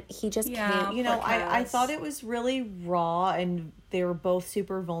just can't. You know, I thought it was really raw, and they were both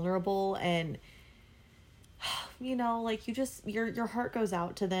super vulnerable, and you know, like, you just your heart goes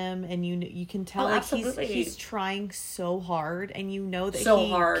out to them, and you can tell like he's trying so hard, and you know that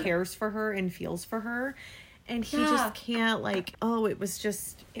he cares for her and feels for her, and he just can't, like,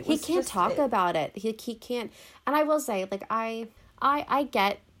 he can't talk about it. He can't. And I will say, like, I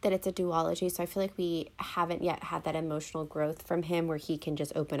get that it's a duology, so I feel like we haven't yet had that emotional growth from him where he can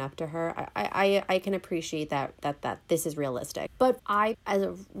just open up to her. I can appreciate that this is realistic. But I, as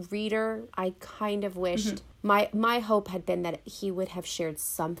a reader, I kind of wished my hope had been that he would have shared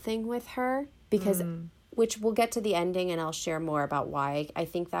something with her, because which we'll get to the ending and I'll share more about why I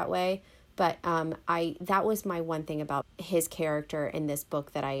think that way. But that was my one thing about his character in this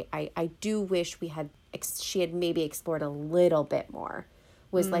book that I do wish she had maybe explored a little bit more,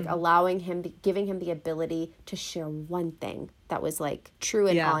 was like allowing him, giving him the ability to share one thing that was like true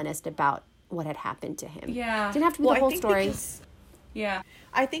and honest about what had happened to him. Yeah. Didn't have to be the whole story.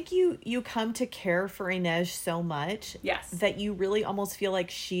 I think you come to care for Inej so much that you really almost feel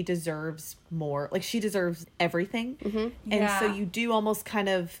like she deserves more. Like she deserves everything. And so you do almost kind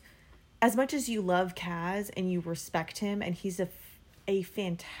of, as much as you love Kaz and you respect him and he's a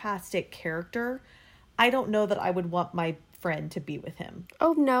fantastic character, I don't know that I would want my friend to be with him.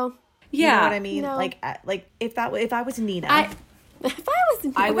 Oh no. Yeah. You know what I mean? No. Like if I was Nina, I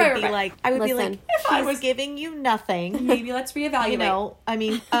would be like, if I was giving you nothing, maybe let's reevaluate. You know, I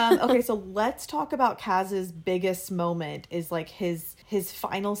mean, okay, so let's talk about Kaz's biggest moment is like his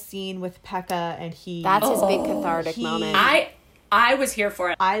final scene with Pekka, and that's his big cathartic moment. I was here for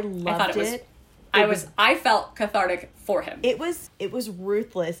it. I loved it. I felt cathartic for him. It was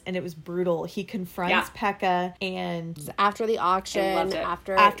ruthless and it was brutal. He confronts Pekka, and after the auction,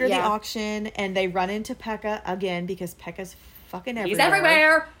 after the auction, and they run into Pekka again because Pekka's fucking everywhere. He's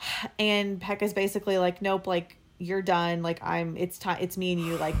everywhere. And Pekka's basically like, nope, like you're done. Like it's time. It's me and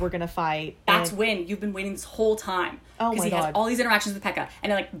you. Like we're gonna fight. That's when you've been waiting this whole time. Oh my God. Because he has all these interactions with Pekka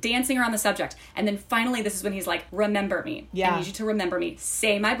and they're like dancing around the subject. And then finally, this is when he's like, remember me. Yeah. I need you to remember me.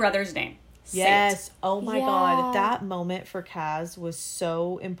 Say my brother's name. Yes. Oh my God. That moment for Kaz was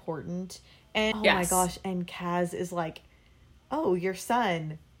so important. And oh my gosh. And Kaz is like, oh, your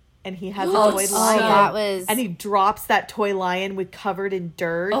son. And he has a toy lion. And he drops that toy lion covered in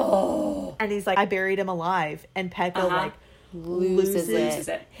dirt. Oh. And he's like, I buried him alive. And Pekka like loses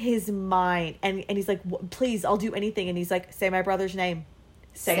it. His mind. And he's like, please, I'll do anything. And he's like, say my brother's name.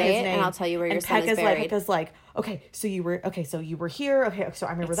 Say his name. And I'll tell you where your son is buried. Pekka's like, okay, so you were here. Okay, so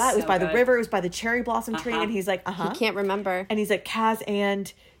I remember that. It was by the river. It was by the cherry blossom tree. And he's like, He can't remember. And he's like, Kaz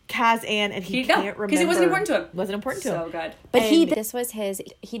and he can't remember. Because it wasn't important to him. Wasn't important to him. So good. But this was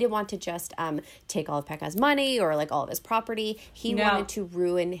he didn't want to just take all of Pekka's money or like all of his property. He wanted to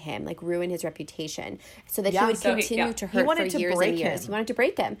ruin him, like ruin his reputation, so that he would continue to hurt for years and years. He wanted to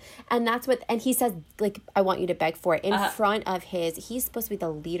break him. And that's what, and he says, like, I want you to beg for it in front of he's supposed to be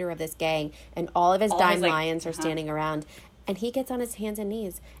the leader of this gang, and all of his dime lions are standing around. And he gets on his hands and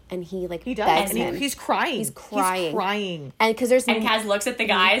knees, and he begs him. He's crying. And because and Kaz looks at the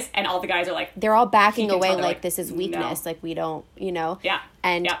guys, and all the guys are like, they're all backing away, like this is weakness, like we don't,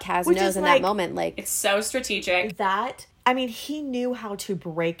 And Kaz knows in that moment, like it's so strategic. He knew how to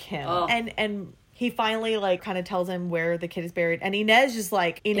break him, and he finally like kind of tells him where the kid is buried, and Inej is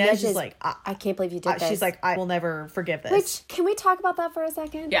like, I can't believe you did this. She's like, I will never forgive this. Which, can we talk about that for a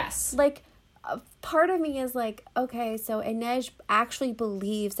second? Yes. Like, part of me is like, okay, so Inej actually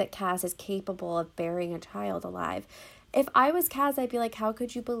believes that Kaz is capable of burying a child alive. If I was Kaz, I'd be like, how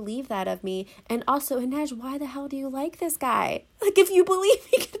could you believe that of me? And also, Inej, why the hell do you like this guy? Like, if you believe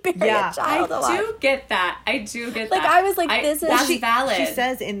he could bury a child alive. I do get that. Like, I was like, that's valid. She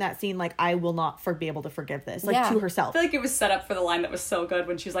says in that scene, like, I will not be able to forgive this. Like, to herself. I feel like it was set up for the line that was so good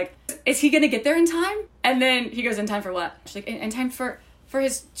when she's like, is he going to get there in time? And then he goes, in time for what? She's like, in time for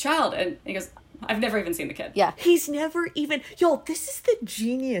his child. And he goes, I've never even seen the kid. Yeah. He's never even... This is the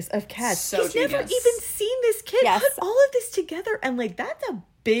genius of Kaz. He's genius. Never even seen this kid put all of this together. And, like, that's a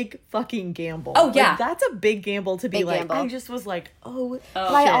big fucking gamble. Oh, yeah. Like, that's a big gamble to be like... I just was like, But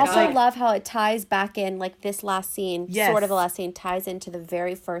I also love how it ties back in, like, this last scene, sort of the last scene, ties into the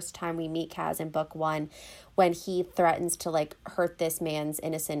very first time we meet Kaz in book 1, when he threatens to, like, hurt this man's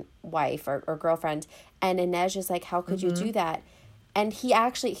innocent wife or girlfriend. And Inej is like, how could you do that? And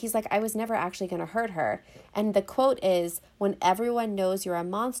he's like, I was never actually going to hurt her. And the quote is, when everyone knows you're a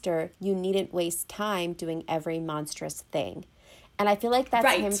monster, you needn't waste time doing every monstrous thing. And I feel like that's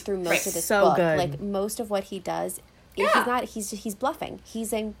him through most of this book. Good. Like, most of what he does, he's bluffing.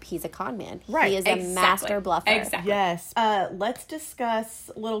 He's a con man. Right. He is a master bluffer. Exactly. Yes. Let's discuss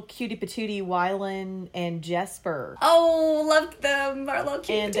little cutie patootie Wylan and Jesper. Oh, loved them. Our little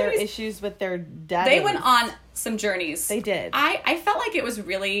cutie and their issues with their dad. They went on some journeys. They did. I felt like it was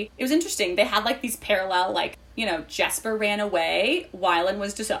interesting. They had like these parallel, like, you know, Jesper ran away, Wylan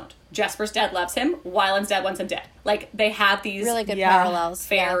was disowned. Jesper's dad loves him, Wylan's dad wants him dead. Like, they have these really good parallels.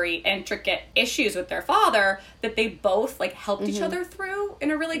 Very intricate issues with their father that they both, like, helped each other through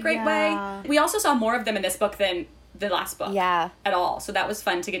in a really great way. We also saw more of them in this book than the last book at all. So that was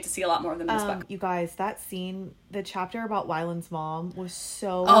fun to get to see a lot more of them in this book. You guys, that scene, the chapter about Wylan's mom was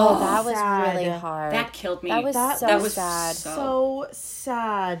so that was sad. really hard. That killed me. That was so sad. So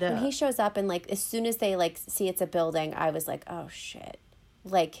sad. When he shows up and, like, as soon as they, like, see it's a building, I was like, oh shit.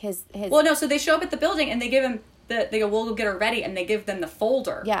 Like his Well, no, so they show up at the building and they give him they go, we'll go get her ready, and they give them the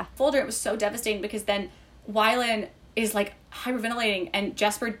folder. Yeah. Folder. It was so devastating because then Wylan is like hyperventilating and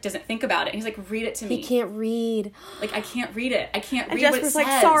Jesper doesn't think about it. He's like, read it to me. He can't read. Like, I can't read it. I can't read Jasper's what it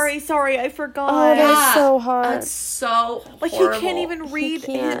like, says. sorry, I forgot. Oh, that's so hard. That's so like horrible. he can't even read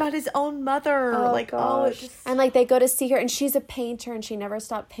about his own mother. Gosh. And like they go to see her and she's a painter and she never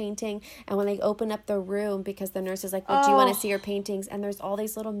stopped painting. And when they open up the room, because the nurse is like, well, do you want to see her paintings? And there's all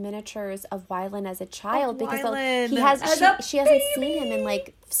these little miniatures of Wylan as a child because she hasn't seen him in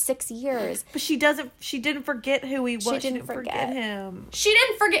like 6 years. But she didn't forget who he was. She didn't forget him. She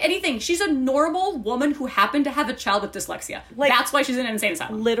didn't forget anything. She's a normal woman who happened to have a child with dyslexia. Like, that's why she's in an insane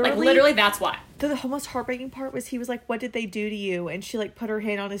asylum. Literally, that's why. The most heartbreaking part was he was like, what did they do to you? And she like put her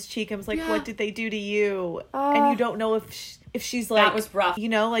hand on his cheek and was like, what did they do to you? And you don't know if she's like... That was rough. You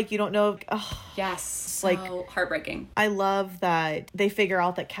know, like you don't know... Yes. So heartbreaking. I love that they figure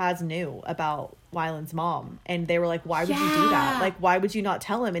out that Kaz knew about Wylan's mom. And they were like, why would you do that? Like, why would you not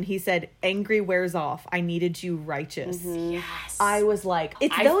tell him? And he said, angry wears off. I needed you righteous. Mm-hmm. Yes. I was like,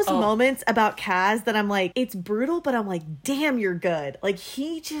 it's those moments about Kaz that I'm like, it's brutal, but I'm like, damn, you're good. Like,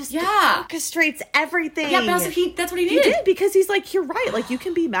 he just orchestrates everything. Yeah, but also that's what he needed. He did, because he's like, you're right. Like, you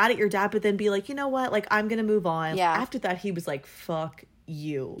can be mad at your dad, but then be like, you know what? Like, I'm going to move on. Yeah. After that, he was like, fuck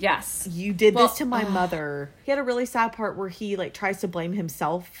you. Yes. You did this to my mother. He had a really sad part where he like tries to blame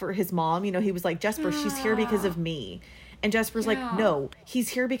himself for his mom. You know, he was like, Jesper, she's here because of me. And Jesper's like, no, he's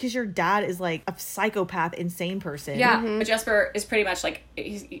here because your dad is like a psychopath, insane person. Yeah. But Jesper is pretty much like,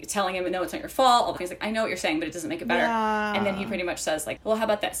 he's telling him, no, it's not your fault. He's like, I know what you're saying, but it doesn't make it better. Yeah. And then he pretty much says like, well, how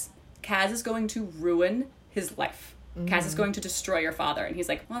about this? Kaz is going to ruin his life. Kaz is going to destroy your father. And he's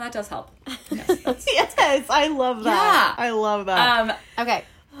like, well, that does help. Yes, I love that. Yeah. I love that. Okay.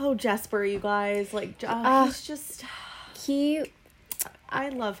 Oh, Jesper, you guys. Like, he's just... I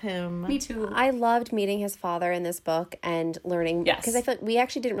love him. Me too. I loved meeting his father in this book and learning... Yes. Because I feel like we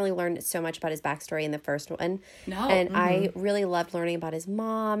actually didn't really learn so much about his backstory in the first one. No. And I really loved learning about his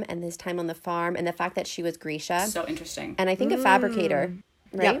mom and his time on the farm and the fact that she was Grisha. So interesting. And I think a fabricator,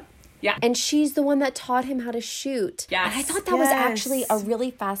 right? Yep. Yeah. And she's the one that taught him how to shoot. Yes. And I thought that was actually a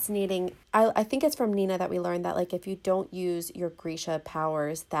really fascinating... I think it's from Nina that we learned that, like, if you don't use your Grisha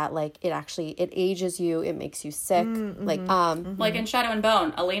powers, that, like, it ages you, it makes you sick. Like, like in Shadow and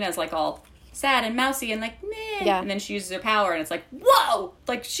Bone, Alina's, like, all sad and mousy and, like, meh. Yeah. And then she uses her power, and it's like, whoa!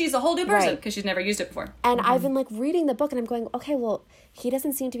 Like, she's a whole new person, because she's never used it before. And I've been, like, reading the book, and I'm going, okay, well, he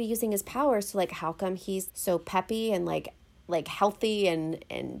doesn't seem to be using his powers, so, like, how come he's so peppy and, like healthy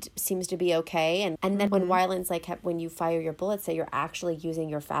and seems to be okay, and then when Wylan's like, when you fire your bullets, that you're actually using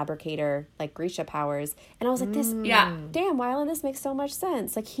your fabricator like Grisha powers, and I was like, damn Wylan, this makes so much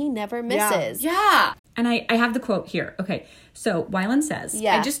sense. Like, he never misses. Yeah. And I have the quote here. Okay, so Wylan says,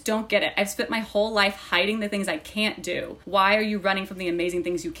 I just don't get it. I've spent my whole life hiding the things I can't do. Why are you running from the amazing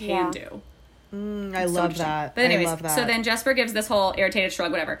things you can do? I love that. But anyways, so then Jesper gives this whole irritated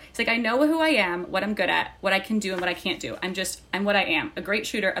shrug, whatever. He's like, I know who I am, what I'm good at, what I can do, and what I can't do. I'm what I am. A great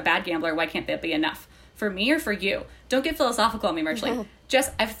shooter, a bad gambler. Why can't that be enough? For me or for you? Don't get philosophical on me, Merchley.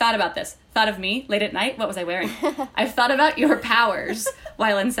 Jess, I've thought about this. Thought of me late at night? What was I wearing? I've thought about your powers,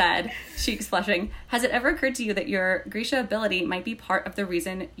 Wylan said, cheeks flushing. Has it ever occurred to you that your Grisha ability might be part of the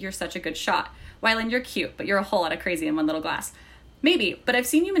reason you're such a good shot? Wylan, you're cute, but you're a whole lot of crazy in one little glass. Maybe, but I've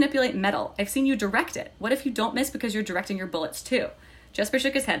seen you manipulate metal. I've seen you direct it. What if you don't miss because you're directing your bullets too? Jesper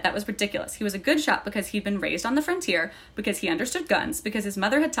shook his head. That was ridiculous. He was a good shot because he'd been raised on the frontier, because he understood guns, because his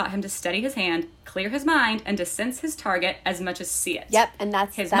mother had taught him to steady his hand, clear his mind, and to sense his target as much as see it. Yep, and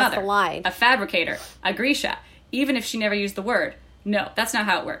that's mother, the line. A fabricator, a Grisha, even if she never used the word. No, that's not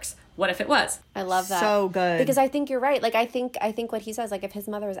how it works. What if it was? I love that. So good. Because I think you're right. Like, I think what he says, like, if his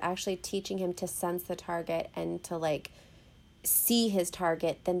mother was actually teaching him to sense the target and to, like, see his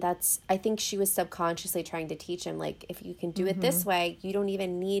target, then I think she was subconsciously trying to teach him, like, if you can do it this way, you don't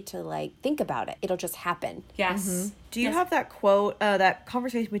even need to like think about it. It'll just happen. Yes. Do you have that quote, that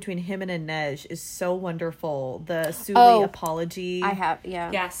conversation between him and Inej is so wonderful. The Suli apology. I have, yeah.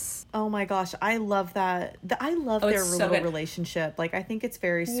 Yes. Oh my gosh, I love that. I love their little relationship. Like, I think it's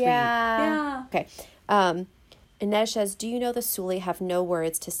very sweet. Yeah. Okay. Inej says, do you know the Suli have no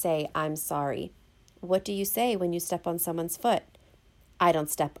words to say, I'm sorry? What do you say when you step on someone's foot? I don't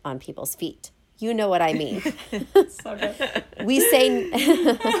step on people's feet. You know what I mean. So good. We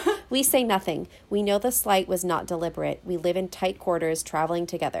say nothing. We know the slight was not deliberate. We live in tight quarters, traveling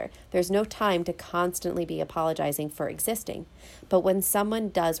together. There's no time to constantly be apologizing for existing. But when someone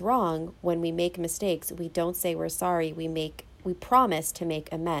does wrong, when we make mistakes, we don't say we're sorry. We promise to make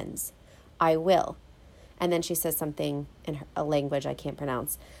amends. I will. And then she says something in a language I can't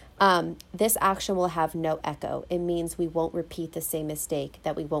pronounce. This action will have no echo. It means we won't repeat the same mistake,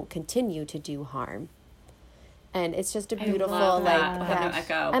 that we won't continue to do harm. And it's just a beautiful, no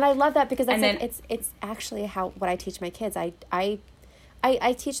echo. And I love that because that's it's actually what I teach my kids. I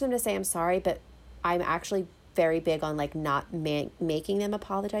teach them to say I'm sorry, but I'm actually very big on like not making them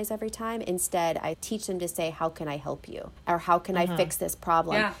apologize every time. Instead, I teach them to say, how can I help you? Or how can I fix this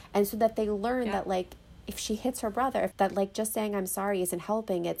problem? Yeah. And so that they learn that like, if she hits her brother, that like just saying I'm sorry isn't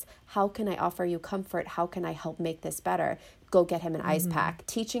helping. It's how can I offer you comfort? How can I help make this better? Go get him an ice pack.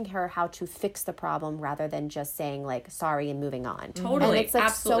 Teaching her how to fix the problem rather than just saying like sorry and moving on. Totally. And it's like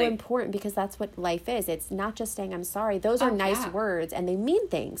so important because that's what life is. It's not just saying I'm sorry. Those are nice words and they mean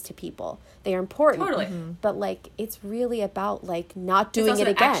things to people. They are important. Totally. But like it's really about like not doing it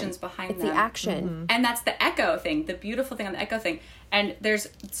again. Actions behind it's the action. And that's the echo thing. The beautiful thing on the echo thing. And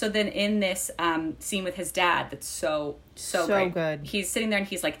then in this scene with his dad, that's so great. Good. He's sitting there and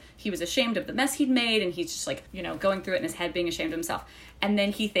he's like, he was ashamed of the mess he'd made and he's just like, going through it in his head, being ashamed of himself. And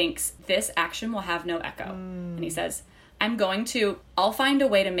then he thinks, this action will have no echo. And he says, I'll find a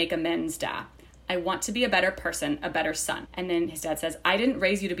way to make amends, Da. I want to be a better person, a better son. And then his dad says, I didn't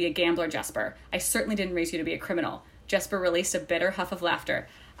raise you to be a gambler, Jesper. I certainly didn't raise you to be a criminal. Jesper released a bitter huff of laughter.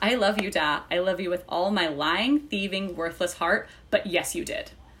 I love you, Da. I love you with all my lying, thieving, worthless heart. But yes, you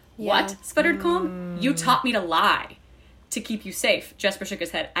did. Yeah. What? Sputtered Calm. You taught me to lie to keep you safe. Jesper shook his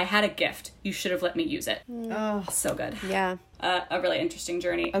head. I had a gift. You should have let me use it. Oh, so good. Yeah. A really interesting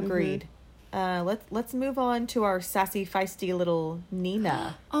journey. Agreed. Let's move on to our sassy, feisty little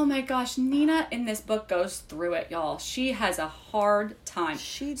Nina. Oh my gosh, Nina in this book goes through it, y'all. She has a hard time.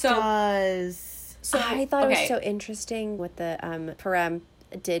 She does. So I thought it was so interesting what the Parem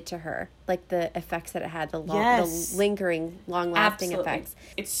did to her, like the effects that it had, the lingering, long-lasting effects.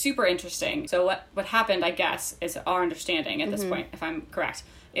 It's super interesting. So what happened, I guess, is our understanding at this point, if I'm correct,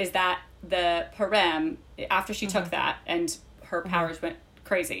 is that the Parem, after she took that and her powers went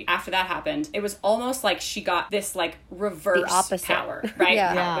crazy, after that happened, it was almost like she got this like reverse power, right?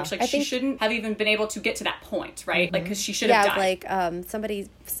 Yeah. Which like she shouldn't have even been able to get to that point, right? Like because she should have died. Like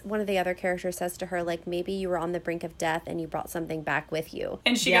one of the other characters says to her, like, maybe you were on the brink of death and you brought something back with you,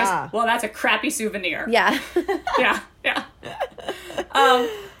 and she goes, well, that's a crappy souvenir. Yeah. yeah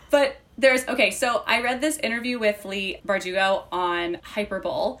But so I read this interview with Leigh Bardugo on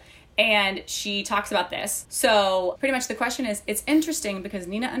Hyperdrive, and she talks about this. So pretty much the question is, it's interesting because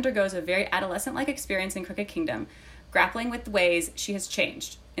Nina undergoes a very adolescent-like experience in Crooked Kingdom, grappling with the ways she has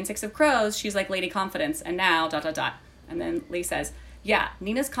changed. In Six of Crows, she's like Lady Confidence, and now ... And then Leigh says, yeah,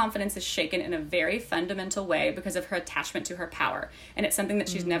 Nina's confidence is shaken in a very fundamental way because of her attachment to her power. And it's something that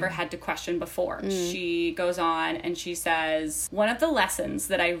she's never had to question before. She goes on and she says, one of the lessons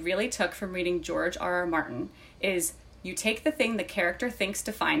that I really took from reading George R.R. Martin is you take the thing the character thinks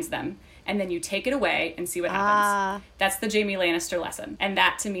defines them, and then you take it away and see what happens. That's the Jaime Lannister lesson. And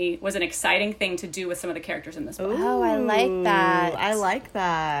that, to me, was an exciting thing to do with some of the characters in this book. Oh, I like that. I like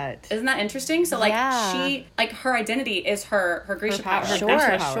that. Isn't that interesting? So, she, her identity is her Grisha power.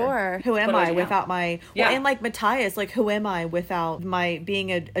 Sure. Who am I without my... Yeah. Well, and like Matthias, like, who am I without my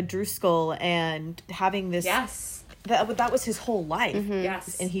being a Driscoll and having this... Yes. That was his whole life.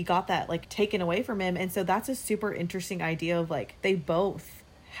 Yes. And he got that, like, taken away from him. And so that's a super interesting idea of, like, they both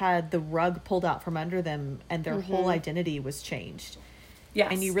had the rug pulled out from under them and their whole identity was changed. Yes.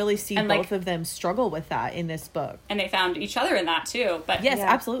 And you really see both of them struggle with that in this book. And they found each other in that, too. But yes,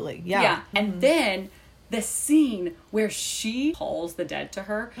 absolutely. Yeah. Yeah. And then the scene where she calls the dead to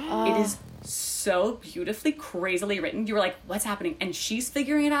her, it is so beautifully, crazily written. You were like, what's happening? And she's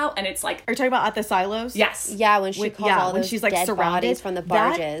figuring it out, and it's like... Are you talking about at the silos? Yes. Yeah, when she calls all those she's, like, dead surrounded bodies from the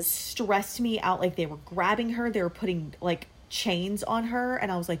barges. That stressed me out. Like, they were grabbing her. They were putting, like, chains on her,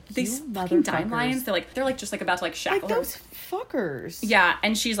 and I was like, these fucking dime lions, they're like just like about to like shackle her. Those fuckers. Yeah,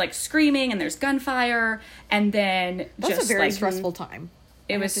 and she's like screaming, and there's gunfire, and then that's a very stressful time.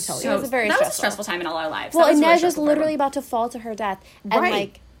 It was a stressful time in all our lives. Well, Inej is literally about to fall to her death, and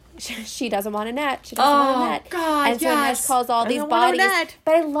like she doesn't want a net. She doesn't want a net. God, and so Inej calls all these bodies.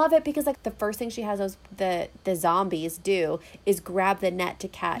 But I love it because like the first thing she has the zombies do is grab the net to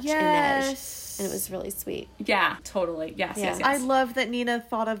catch Inej. And it was really sweet. Yeah, totally. Yes. I love that Nina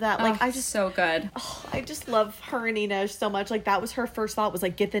thought of that. Like, I just so good. I just love her and Inej so much. Like, that was her first thought, was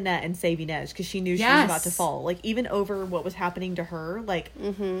like, get the net and save Inej, because she knew she was about to fall. Like, even over what was happening to her, like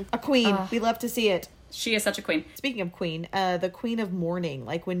a queen. We love to see it. She is such a queen. Speaking of queen, the queen of mourning,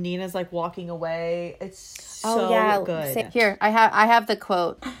 like when Nina's like walking away, it's so good. Here, I have the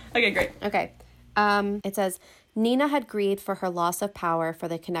quote. Okay, great. Okay. It says, Nina had grieved for her loss of power, for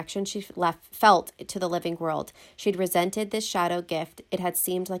the connection she felt to the living world. She'd resented this shadow gift. It had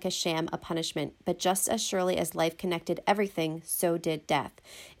seemed like a sham, a punishment. But just as surely as life connected everything, so did death.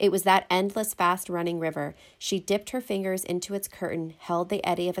 It was that endless, fast-running river. She dipped her fingers into its curtain, held the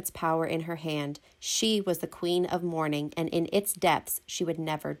eddy of its power in her hand. She was the queen of mourning, and in its depths, she would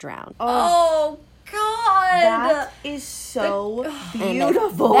never drown. Oh, God! That is so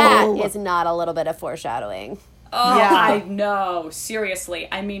beautiful. That is not a little bit of foreshadowing. Oh, yeah. I know. Seriously.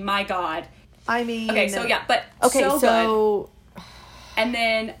 I mean, my God. I mean... Okay, so yeah, but so good. And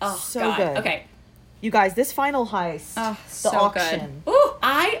then, God. Good. Okay. You guys, this final heist, the auction. Good. Ooh,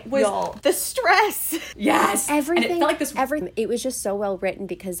 I was... Y'all, the stress. Yes. Everything. And it felt like this... It was just so well written,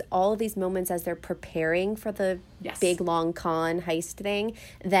 because all of these moments as they're preparing for the big, long con heist thing,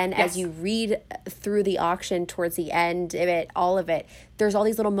 then as you read through the auction towards the end of it, all of it, there's all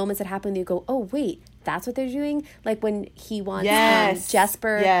these little moments that happen and you go, oh, wait, that's what they're doing? Like when he wants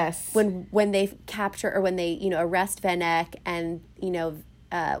Jesper, when they capture, or when they, arrest Van Eck, and,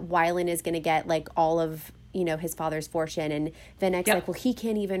 Wylan is going to get like all of, his father's fortune, and Van Eck's like, well, he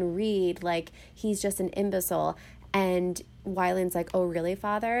can't even read, like he's just an imbecile. And Wylan's like, oh, really,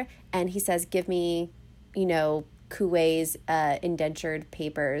 father? And he says, give me, Kuwei's indentured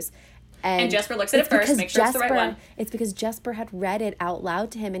papers. And Jesper looks at it first, make sure it's the right one. It's because Jesper had read it out loud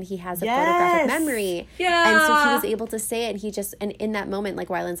to him, and he has a photographic memory. Yeah. And so he was able to say it. And in that moment, like,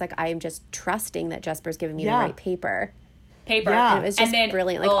 Wylan's like, I am just trusting that Jesper's giving me the right paper. Yeah. And it was just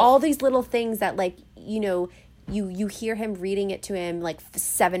brilliant. Like, all these little things that, like, you hear him reading it to him like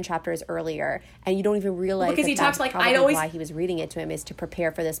 7 chapters earlier, and you don't even realize because he talks like why he was reading it to him is to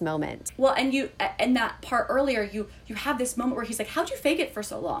prepare for this moment. Well, and in that part earlier, you have this moment where he's like, how'd you fake it for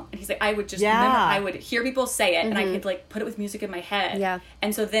so long? And he's like, I would just remember, I would hear people say it, and I could like put it with music in my head. Yeah.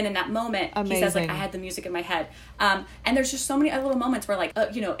 And so then in that moment, he says like, I had the music in my head. And there's just so many little moments where like,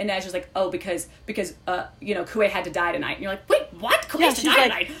 Inej is like, oh, because Kuwei had to die tonight. And you're like, wait, what? Kuwei had to die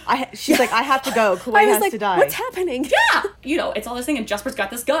tonight? She's like, I have to go. Kuwei has to die. What's happening? Yeah. It's all this thing, and Jesper's got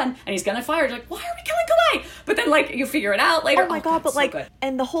this gun, and he's gonna fire. You're like, why are we killing Kuwei? But then, like, you figure it out later. Oh my God, but like,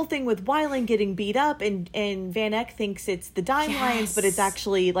 and the whole thing with Wylan getting beat up, and Van Eck thinks it's the Dime Lions, but it's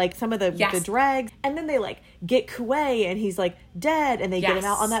actually, like, some of the dregs. And then they, like, get Kuwei, and he's, like, dead, and they get him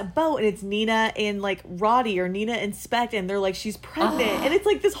out on that boat, and it's Nina and, like, Roddy, or Nina and Speck, and they're like, she's pregnant. And it's,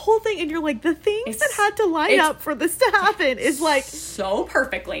 like, this whole thing, and you're like, the things that had to line up for this to happen is, like... So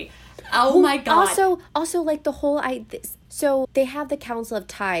perfectly. Oh my God. Also, like, the whole... So they have the Council of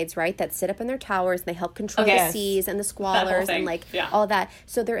Tides, right, that sit up in their towers, and they help control the seas and the squallors and, like, all that.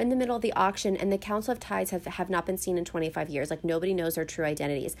 So they're in the middle of the auction, and the Council of Tides have not been seen in 25 years. Like, nobody knows their true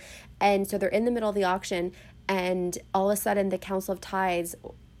identities. And so they're in the middle of the auction, and all of a sudden the Council of Tides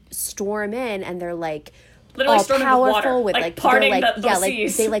storm in, and they're, like... Literally all powerful with like parting the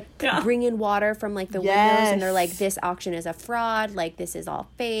seas. They bring in water from like the windows, and they're like, this auction is a fraud, like this is all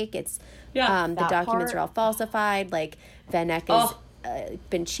fake, it's the documents are all falsified, like Van Eck is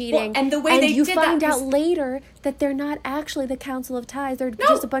been cheating. Well, and the way they you did find that out later that they're not actually the Council of Tides. They're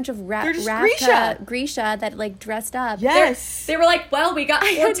just a bunch of Grisha that like dressed up. Yes. They were like, well, we got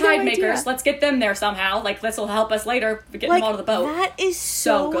 4 tide makers. Let's get them there somehow. Like, this will help us later get them out of the boat. That is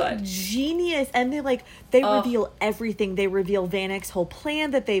so good. Genius. And they reveal everything. They reveal Van Eck's whole plan,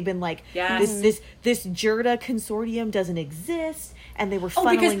 that they've been like, this Jirda consortium doesn't exist. And they were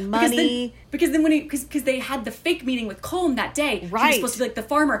funneling money. Because they had the fake meeting with Colm that day. Right. He was supposed to be like the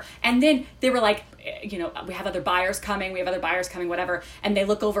farmer. And then they were like, we have other buyers coming, whatever. And they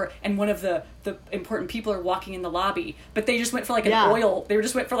look over and one of the important people are walking in the lobby, but they just went for like an oil. They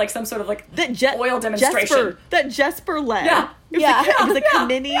just went for like some sort of like oil demonstration. Jesper led. Yeah. It was a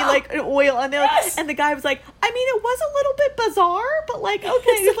Kamini, like an oil, and they're like, and the guy was like, I mean, it was a little bit bizarre, but like, okay,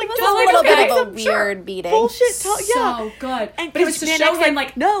 it was a little bit of a weird beating. Bullshit so good. And but it was to show him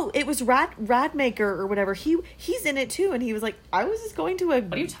like, no, it was Radmaker or whatever. He's in it too, and he was like, I was just going to a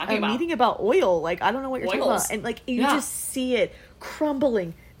meeting about oil. Like, I don't know what you're talking about, and like you just see it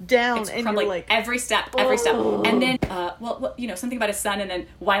crumbling down, and you're like every step, and then something about his son, and then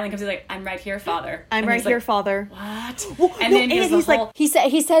Wylan comes in like, I'm right here, father. I'm right here, father. What? And then he's like, he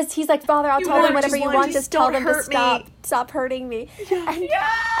says, Father, I'll tell them whatever you want, just tell them to stop hurting me.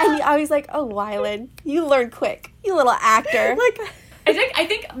 And I was like, oh, Wylan, you learn quick, you little actor. Like, I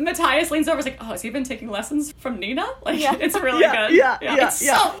think Matthias leans over and is like, oh, has he been taking lessons from Nina? Like, it's really good. Yeah. It's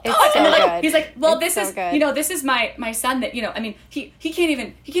so good. It's so good. He's like, well, this is my son that, I mean, he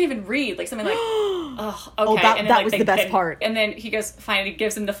can't even read, like something like, oh, okay. That was the best part. And then he goes, finally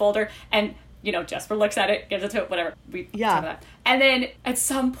gives him the folder, and, Jesper looks at it, gives it to it, whatever. We talk about that. And then at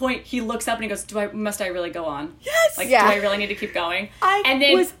some point he looks up and he goes, must I really go on? Yes. Like, do I really need to keep going? And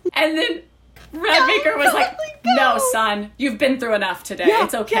then Radmaker was like, no, son, you've been through enough today.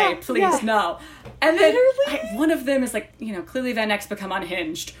 It's okay. Please, no. And then one of them is like, clearly Van Eyck's become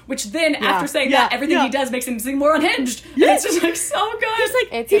unhinged, which then after saying that, everything he does makes him seem more unhinged. And it's just like so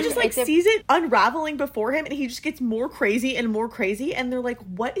good. He sees it unraveling before him, and he just gets more crazy and more crazy, and they're like,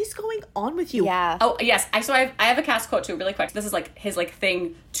 what is going on with you? Yeah. Oh, yes. I have a cast quote too, really quick. This is like his like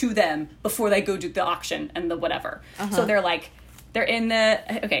thing to them before they go do the auction and the whatever. So they're like, they're in the...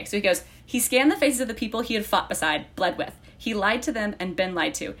 Okay, so he goes, he scanned the faces of the people he had fought beside, bled with. He lied to them and been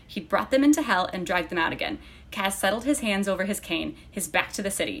lied to. He brought them into hell and dragged them out again. Kaz settled his hands over his cane, his back to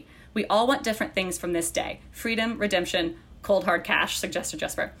the city. We all want different things from this day. Freedom, redemption, cold hard cash, suggested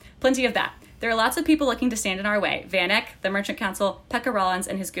Jesper. Plenty of that. There are lots of people looking to stand in our way. Van Eyck, the Merchant Council, Pekka Rollins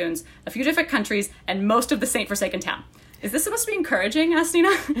and his goons, a few different countries, and most of the Saint-Forsaken town. Is this supposed to be encouraging, asked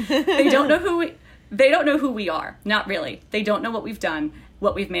Nina? They don't know who we are. Not really. They don't know what we've done,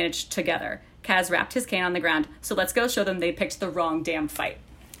 what we've managed together. Kaz wrapped his cane on the ground. So let's go show them they picked the wrong damn fight.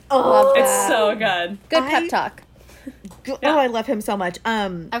 Oh, it's so good. Good pep talk. Oh, I love him so much.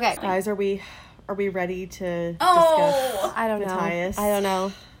 Okay, guys, are we ready to discuss I don't Matthias?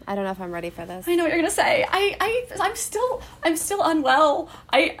 know. I don't know if I'm ready for this. I know what you're gonna say. I'm still unwell.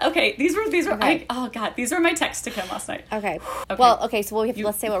 These were Okay. these were my texts to Kim last night. Okay. Well, let's say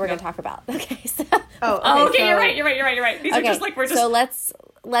what we're gonna talk about. Okay. So. Okay. You're right. These are just like So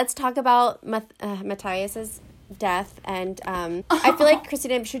let's talk about Matthias's death, and I feel like,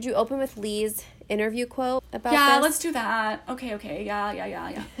 Christina, should you open with Lee's interview quote about this? Yeah, let's do that. Okay.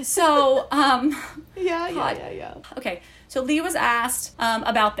 Yeah. So, Yeah. Okay, so Lee was asked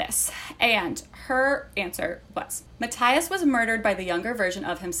about this, and her answer was, Matthias was murdered by the younger version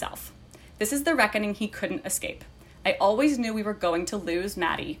of himself. This is the reckoning he couldn't escape. I always knew we were going to lose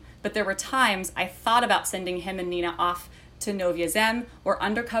Maddie, but there were times I thought about sending him and Nina off to Novia Zem or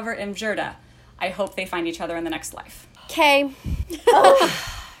undercover in Vjurda. I hope they find each other in the next life. Okay.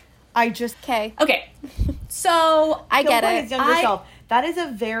 Okay. So I get it. His younger self. That is a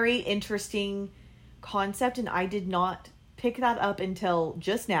very interesting concept, and I did not pick that up until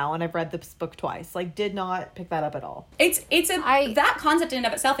just now, and I've read this book twice. Like, did not pick that up at all. That concept in and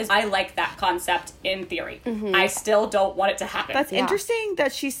of itself is, I like that concept in theory. Mm-hmm. I still don't want it to happen. That's interesting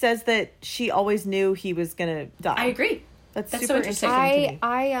that she says that she always knew he was gonna die. I agree. That's super so interesting. to me.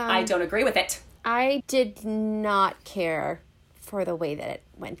 I don't agree with it. I did not care for the way that it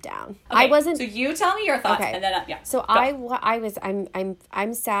went down. Okay, I wasn't. So you tell me your thoughts, and then So I'm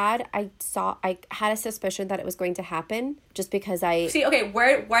sad. I had a suspicion that it was going to happen just because I see. Okay,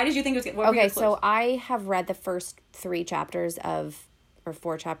 why did you think it was? Okay, so I have read the first 4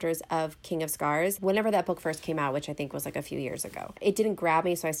 chapters of King of Scars whenever that book first came out, which I think was like a few years ago. It didn't grab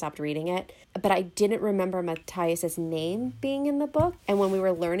me, so I stopped reading it. But I didn't remember Matthias's name being in the book. And when we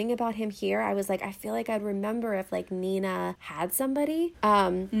were learning about him here, I was like, I feel like I'd remember if like Nina had somebody.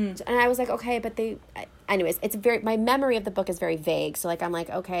 And I was like, okay, but anyways, my memory of the book is very vague. So like, I'm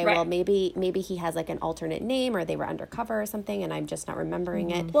like, okay, well, maybe he has like an alternate name, or they were undercover or something, and I'm just not remembering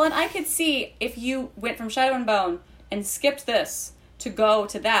it. Well, and I could see if you went from Shadow and Bone and skipped this to go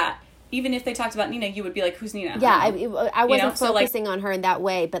to that, even if they talked about Nina, you would be like, who's Nina? Yeah, I wasn't focusing on her in that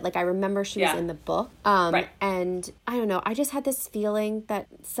way, but like I remember she was in the book. And I don't know, I just had this feeling that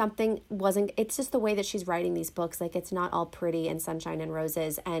something wasn't, it's just the way that she's writing these books. Like, it's not all pretty and sunshine and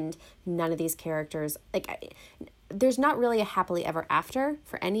roses, and none of these characters, like, there's not really a happily ever after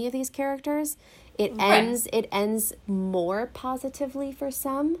for any of these characters. It ends more positively for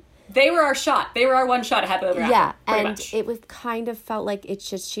some. They were our shot. They were our one shot at happily ever after. Yeah, and it was kind of felt like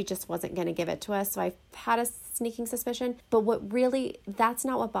she just wasn't going to give it to us. So I had a sneaking suspicion. But that's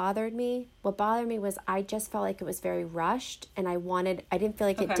not what bothered me. What bothered me was I just felt like it was very rushed, and I didn't feel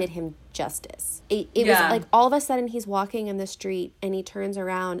like it did him justice. It was like all of a sudden he's walking in the street and he turns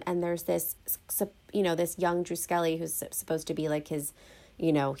around and there's this, this young Drew Skelly who's supposed to be like his,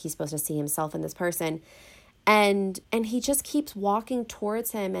 he's supposed to see himself in this person. And he just keeps walking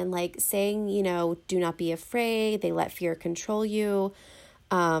towards him and like saying, do not be afraid. They let fear control you.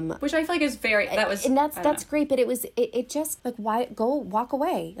 Which I feel like is that's great. But it just like, why go walk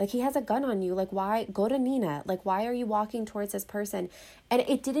away? Like he has a gun on you. Like why go to Nina? Like why are you walking towards this person? And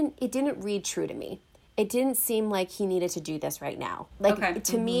it didn't read true to me. It didn't seem like he needed to do this right now. Like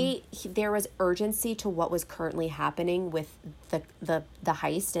to me, there was urgency to what was currently happening with the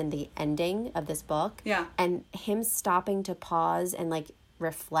heist and the ending of this book. Yeah. And him stopping to pause and like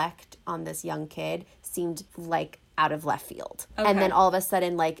reflect on this young kid seemed like out of left field. Okay. And then all of a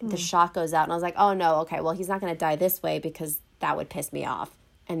sudden, like the shot goes out and I was like, oh no, okay, well he's not going to die this way because that would piss me off.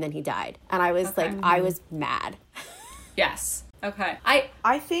 And then he died. And I was I was mad. Yes. Okay.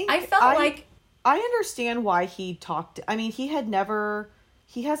 I understand why he talked. I mean, he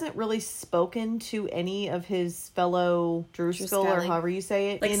hasn't really spoken to any of his fellow Druskill, or however you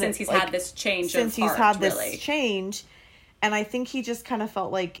say it. Like, since he's had this change of heart, And I think he just kind of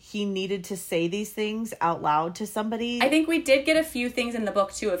felt like he needed to say these things out loud to somebody. I think we did get a few things in the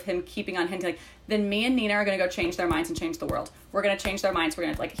book, too, of him keeping on hinting, like, then me and Nina are going to go change their minds and change the world. We're going to change their minds. We're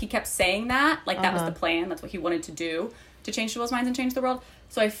going to, like, he kept saying that. Like, that was the plan. That's what he wanted to do, to change people's minds and change the world.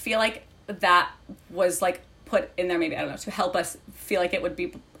 So I feel like that was like put in there, maybe, I don't know, to help us feel like it would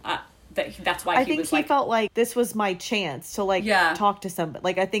be that's why he felt like this was my chance to talk to somebody.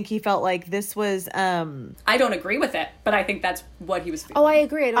 Like I think he felt like this was I don't agree with it, but I think that's what he was feeling. Oh, I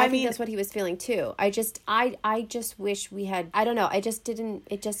agree. I think that's what he was feeling too. I just wish we had, I don't know, it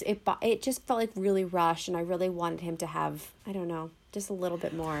just felt like really rushed, and I really wanted him to have, I don't know, just a little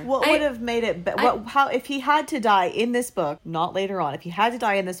bit more. What would have made it if he had to die in this book, not later on, if he had to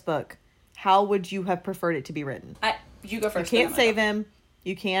die in this book, how would you have preferred it to be written? You go first. You can't save him.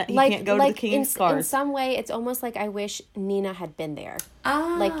 You can't. He can't go to the King's Scars. In some way, it's almost like I wish Nina had been there.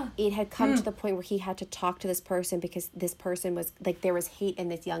 Like it had come to the point where he had to talk to this person because this person was like, there was hate in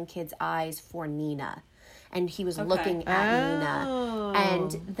this young kid's eyes for Nina, and he was looking at Nina,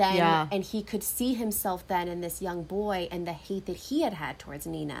 and then and he could see himself then in this young boy and the hate that he had towards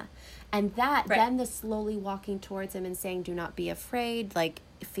Nina, and then the slowly walking towards him and saying, "Do not be afraid. Like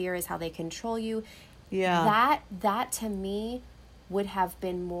fear is how they control you." Yeah, that to me would have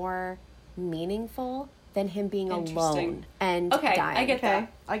been more meaningful than him being alone and dying. I get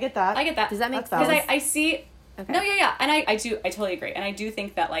that. I get that. Does that make sense? Because I see. Okay. No, yeah, and I totally agree, and I do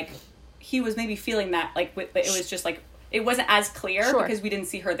think that like he was maybe feeling that like it was just like it wasn't as clear because we didn't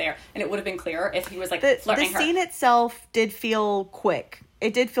see her there, and it would have been clearer if he was like flirting her. The scene itself did feel quick.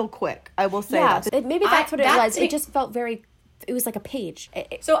 It did feel quick. I will say that. Maybe that's what it was. It just felt very. It was like a page.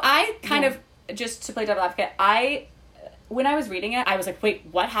 So I kind of, just to play devil advocate, when I was reading it, I was like, wait,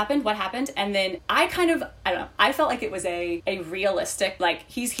 what happened? What happened? And then I don't know, I felt like it was a realistic, like,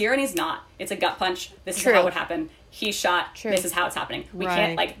 he's here and he's not. It's a gut punch. This is how it would happen. He's shot. This is how it's happening. We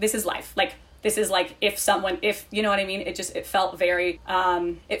can't, like, this is life. Like, this is like, if you know what I mean? It felt very,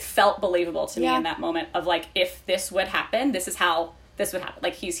 it felt believable to me in that moment of like, if this would happen, this is how this would happen.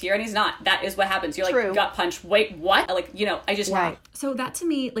 Like, he's here and he's not. That is what happens. You're like, gut punch. Wait, what? Like, I just... Right. So that to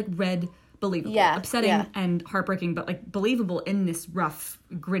me, like, read... believable, upsetting and heartbreaking, but like believable in this rough,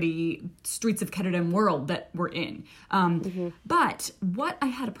 gritty streets of Ketterdam world that we're in. But what I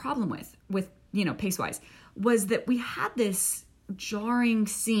had a problem with pace-wise, was that we had this jarring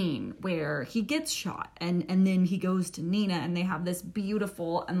scene where he gets shot and then he goes to Nina and they have this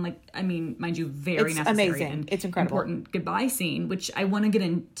beautiful and like, I mean, mind you, very necessary amazing. And it's incredible. Important goodbye scene, which I want to get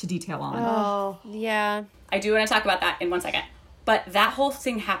into detail on. Oh, yeah. I do want to talk about that in 1 second. But that whole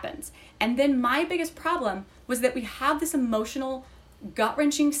thing happens. And then my biggest problem was that we have this emotional,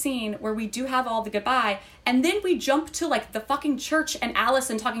 gut-wrenching scene where we do have all the goodbye, and then we jump to, like, the fucking church and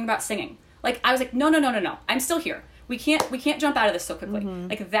Allison talking about singing. Like, I was like, no. I'm still here. We can't jump out of this so quickly. Mm-hmm.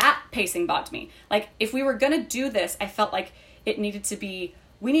 Like, that pacing bogged me. Like, if we were gonna do this, I felt like we needed to be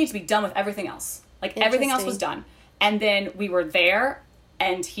done with everything else. Like, everything else was done. And then we were there,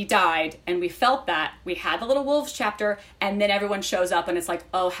 and he died, and we felt that. We had the little wolves chapter, and then everyone shows up, and it's like,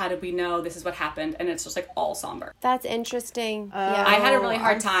 oh, how did we know this is what happened? And it's just, like, all somber. That's interesting. I had a really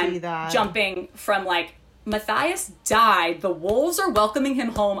hard time jumping from, like, Matthias died. The wolves are welcoming him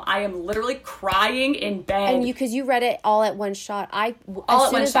home. I am literally crying in bed. And because you read it all at one shot, as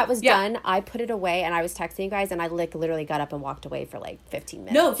soon as that was done, I put it away and I was texting you guys and I like literally got up and walked away for like 15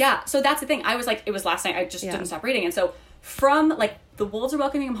 minutes. No, yeah. So that's the thing. I was like, it was last night. I just didn't stop reading. And so from like the wolves are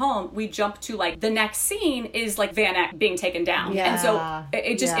welcoming him home, we jump to like the next scene is like Van Eck being taken down. Yeah. And so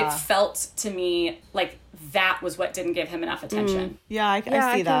it just, it felt to me like that was what didn't give him enough attention. Yeah, I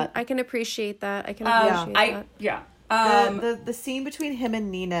see that. I can appreciate that. I can appreciate that. Yeah. The scene between him and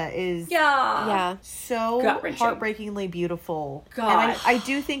Nina is so heartbreakingly beautiful. God. And I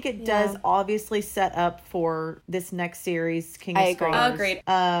do think it does obviously set up for this next series, King of Scars. Agreed.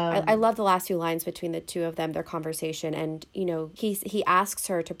 I love the last few lines between the two of them, their conversation, and you know he asks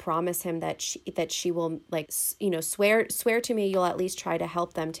her to promise him that she will like swear to me you'll at least try to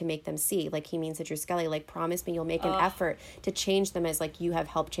help them to make them see, like he means to Drew Skelly, like promise me you'll make an effort to change them as like you have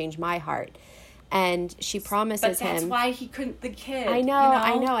helped change my heart. And she promises him. But that's why he couldn't, the kid. I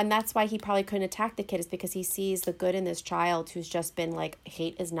know. And that's why he probably couldn't attack the kid, is because he sees the good in this child who's just been like,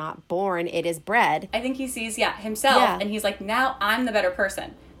 hate is not born, it is bred. I think he sees, himself. And he's like, now I'm the better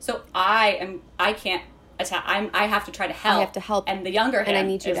person. So I can't attack. I have to try to help. I have to help. And the younger him and I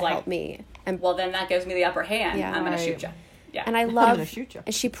need you is to like, help me. And well, then that gives me the upper hand. I'm going to shoot you. Yeah. And I love,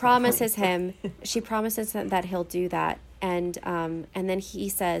 she promises him that he'll do that. And then he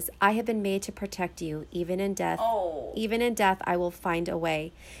says, I have been made to protect you, even in death. Oh. Even in death, I will find a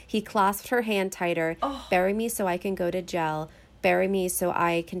way. He clasped her hand tighter. Oh. Bury me so I can go to jail. Bury me so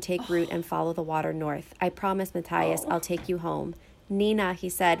I can take root and follow the water north. I promise, Matthias, I'll take you home. Nina, he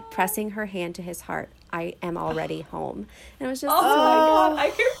said, pressing her hand to his heart. I am already home. And it was just my God.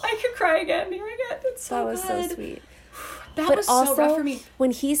 I could cry again hearing it. It's so good. That was so sweet. That was also, so rough for me.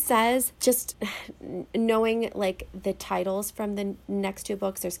 When he says, just knowing like the titles from the next two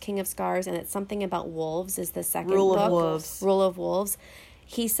books, there's King of Scars and it's something about wolves is the second book. Rule of Wolves.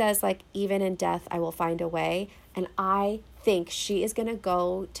 He says like, even in death, I will find a way. And I think she is going to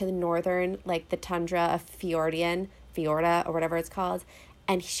go to the northern, like the tundra of Fjorda or whatever it's called.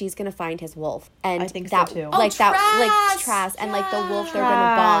 And she's going to find his wolf. And I think so too. Like Trask. And like the wolf, they're going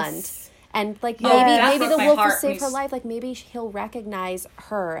to bond. And like maybe the wolf will save her life. Like maybe he'll recognize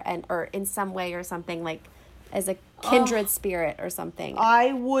her or in some way or something, like as a kindred spirit or something.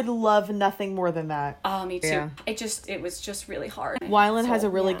 I would love nothing more than that. Oh, me too. Yeah. It was just really hard. Wylan has a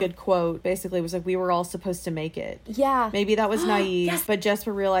really good quote. Basically, it was like, we were all supposed to make it. Yeah. Maybe that was naive, but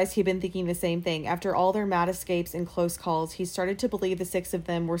Jesper realized he'd been thinking the same thing. After all their mad escapes and close calls, he started to believe the six of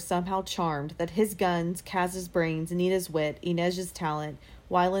them were somehow charmed, that his guns, Kaz's brains, Nina's wit, Inez's talent,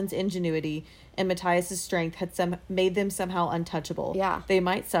 Wylan's ingenuity, and Matthias's strength had made them somehow untouchable. Yeah. They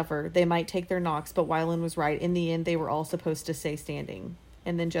might suffer, they might take their knocks, but Wylan was right. In the end, they were all supposed to stay standing.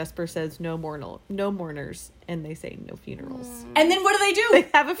 And then Jesper says, no mourners, and they say no funerals. And then what do? They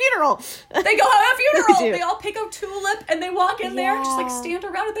have a funeral. They go have a funeral. They all pick a tulip and they walk in there, just like stand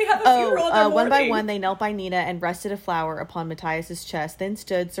around and they have a funeral. And one by one, they knelt by Nina and rested a flower upon Matthias's chest, then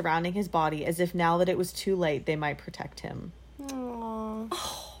stood surrounding his body as if now that it was too late, they might protect him. Aww.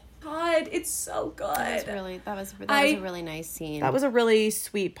 Oh God, it's so good. That was a really nice scene. That was a really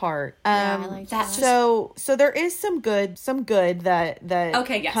sweet part. I like that. So there is some good that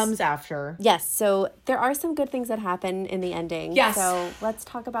comes after. Yes, so there are some good things that happen in the ending. Yes. So let's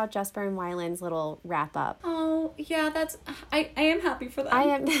talk about Jesper and Wylan's little wrap up. Oh yeah, I am happy for them. I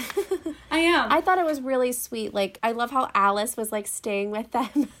am. I am. I thought it was really sweet. Like I love how Alice was like staying with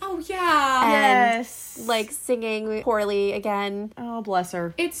them. Oh yeah. And like singing poorly again. Oh bless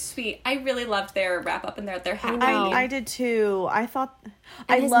her. It's sweet. I really loved their wrap up and their happy. I did too. I thought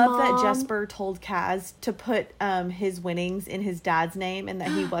I love that Jesper told Kaz to put his winnings in his dad's name and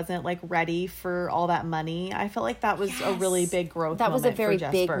that he wasn't like ready for all that money. I felt like that was a really big growth. That was a very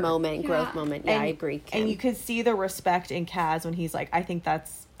big growth moment. Yeah, and, I agree. Kim. And you could see the respect in Kaz when he's like, I think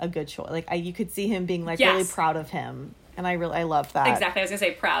that's a good choice. Like you could see him being like really proud of him. And I love that. Exactly. I was gonna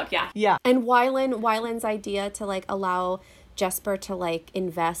say proud. Yeah. Yeah. And Wylan's idea to like allow Jesper to like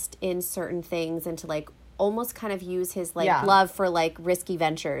invest in certain things and to like almost kind of use his like love for like risky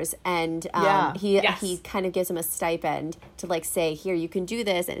ventures, and he kind of gives him a stipend to like say, here, you can do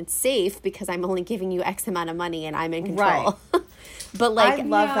this and it's safe because I'm only giving you X amount of money and I'm in control. Right. But like I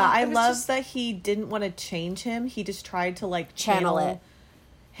love that. I love that he didn't want to change him. He just tried to like channel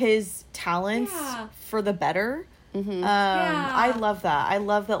his talents for the better. I love that. I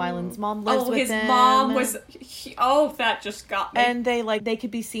love that Wyland's mom lives with him. His mom was... that just got me. And they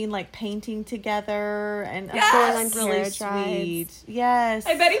could be seen, like, painting together. And it's really sweet. Yes.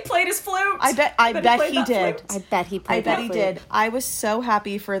 I bet he played his flute. I bet he did. I bet he played that flute. He did. I was so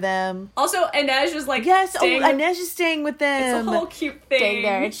happy for them. Also, Inej was like... Yes, Inej is staying with them. It's a whole cute thing. Staying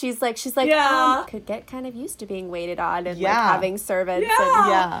there. And she's like, could get kind of used to being waited on and, like, having servants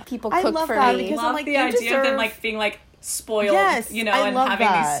and people cook for me. Because I'm like, the idea of them, like, being, like, spoiled, and having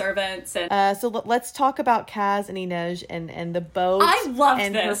these servants. And so let's talk about Kaz and Inej and the boat. I loved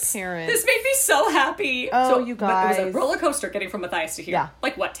and this. Her parents. This made me so happy. Oh, you guys. It was a roller coaster getting from Matthias to here. Yeah.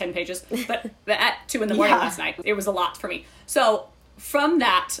 Like, 10 pages? But at 2 a.m. last night, it was a lot for me. So... from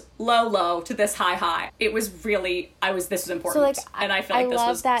that low to this high, it was really, this was important. So, like, and I feel like this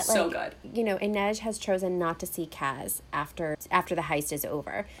was that, so good. You know, Inej has chosen not to see Kaz after the heist is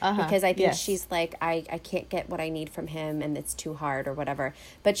over. Because I think she's like, I can't get what I need from him and it's too hard or whatever.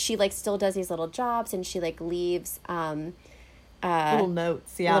 But she, like, still does these little jobs and she, like, leaves... little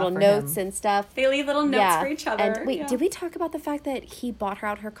notes, and stuff. They leave little notes for each other. And wait, did we talk about the fact that he bought her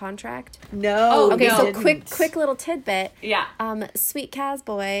out her contract? No. Okay, so quick little tidbit. Yeah. Sweet Kaz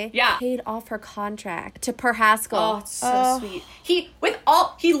boy. Yeah. Paid off her contract to Per Haskell. Oh, it's so sweet. He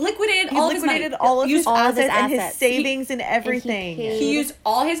liquidated all of his money. All of his assets and his savings and everything. He used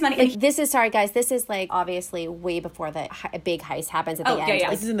all his money. Like, this is, sorry guys, this is like obviously way before the big heist happens at the end.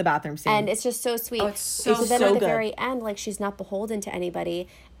 Yeah. This is in the bathroom scene. And it's just so sweet. Oh, it's so then at the very end, like, she's not beholden to anybody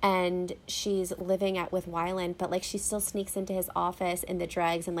and she's living with Wyland, but like she still sneaks into his office in the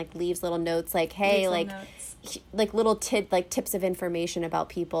dregs and like leaves little notes like, hey, like little tips of information about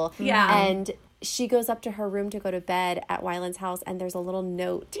people. Yeah. And she goes up to her room to go to bed at Wyland's house and there's a little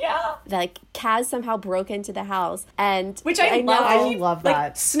note. Yeah. That, like, Kaz somehow broke into the house and which I love. I love that.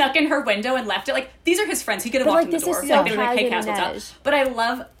 Like, snuck in her window and left it. Like, these are his friends. He could have walked in the door. Is so they were like, hey, Kaz, what's up? But I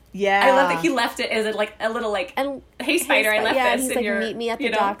love that he left it as a little like, and hey, Spider, I left this. He's like, meet me at the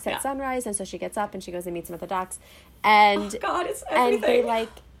docks at sunrise. And so she gets up and she goes and meets him at the docks. And, it's everything. And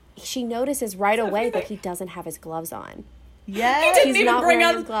she notices right away that he doesn't have his gloves on. Yes. He didn't even bring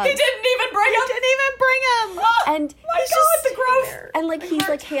them. He didn't even bring them. And my God, the growth. And like he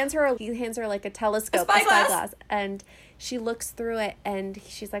hands her like a telescope, a spyglass, and she looks through it and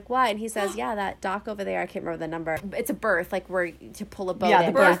she's like, "Why?" And he says, "Yeah, that dock over there. I can't remember the number. It's a berth, like where to pull a boat in.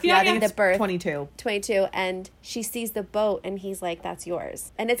 The berth. Yeah, I think it's the berth. 22. And she sees the boat and he's like, "That's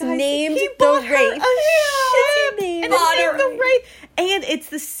yours." And it's named the Wraith. It's named the Wraith. And it's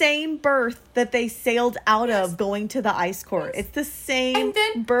the same berth that they sailed out of going to the ice court. It's the same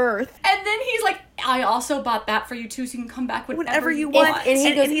berth. And then he's like, I also bought that for you too, so you can come back whenever you want. And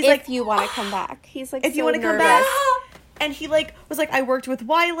he goes, he's if you want to come back. He's like, if you want to come back. And he was like, I worked with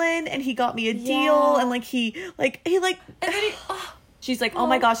Wyland and he got me a deal. And and then she's like, oh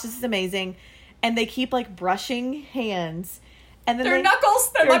my gosh, this is amazing. And they keep brushing hands. And then their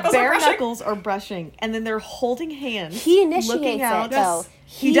knuckles are brushing. And then they're holding hands. He initiates it, though.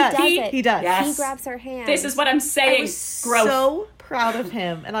 He does. He does. Yes. He grabs her hand. This is what I'm saying. I was so proud of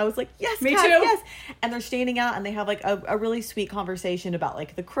him. And I was like, yes, Me Kat, too. yes. And they're standing out and they have a really sweet conversation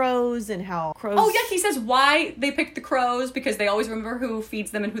about the crows and how crows... Oh, yeah, he says why they picked the crows because they always remember who feeds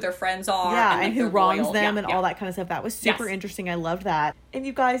them and who their friends are. Yeah, and who wrongs them and all that kind of stuff. That was super interesting. I loved that. And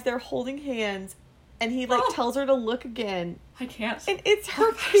you guys, they're holding hands. And he tells her to look again. I can't. And it's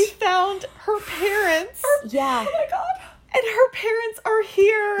her. He found her parents. Yeah. Oh my God. And her parents are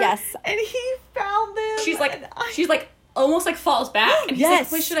here. Yes. And he found them. She's like almost falls back. And he's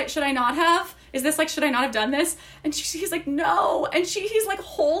like, wait, should I not have? Is this should I not have done this? And he's like, no. And he's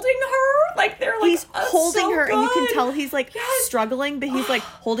holding her. They're he's holding her. Good. And you can tell he's struggling, but he's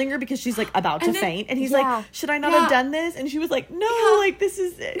holding her because she's about to faint. And he's like, should I not have done this? And she was like, no, this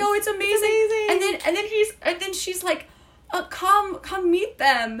is it. No, it's amazing. And then she's like, come meet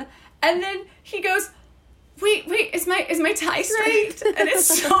them. And then he goes, wait, is my tie straight? And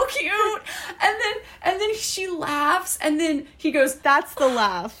it's so cute. And then she laughs, and then he goes, that's the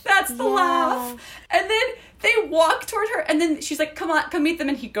laugh. That's the laugh. And then they walk toward her, and then she's like, come meet them.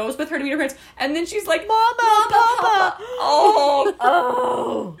 And he goes with her to meet her parents. And then she's like, Mama, Papa.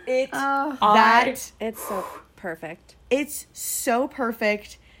 Oh. It's so perfect. It's so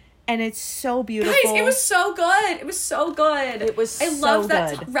perfect. And it's so beautiful. Guys, it was so good. It was so good. I loved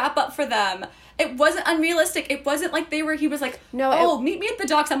that wrap up for them. It wasn't unrealistic. It wasn't he was like, meet me at the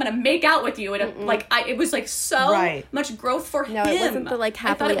docks. I'm going to make out with you. And it was so much growth for him. No, it wasn't the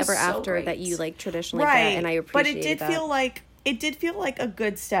happily ever after that you traditionally get. And I appreciate But it did feel it did feel like a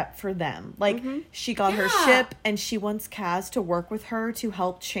good step for them. Like, she got her ship, and she wants Kaz to work with her to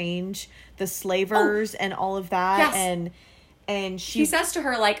help change the slavers and all of that. Yes. And he says to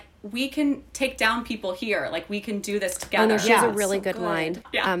her, like, we can take down people here. Like, we can do this together. Oh, no, she has a really good line.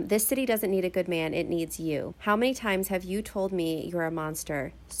 Yeah. This city doesn't need a good man. It needs you. How many times have you told me you're a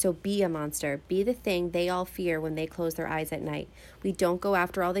monster? So be a monster. Be the thing they all fear when they close their eyes at night. We don't go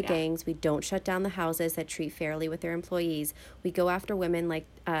after all the gangs. We don't shut down the houses that treat fairly with their employees. We go after women like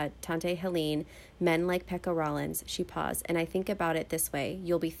Tante Helene, men like Pekka Rollins. She paused. And I think about it this way.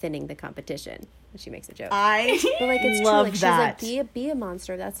 You'll be thinning the competition. She makes a joke. But like, it's love true. Like, she's like, be a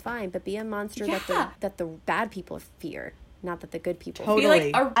monster, that's fine, but be a monster that the bad people fear, not that the good people fear.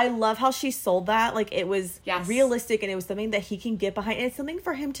 Totally. I love how she sold that. Like, it was realistic, and it was something that he can get behind. And it's something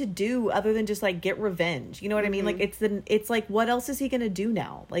for him to do other than just, like, get revenge. You know what I mean? Like, it's like, what else is he going to do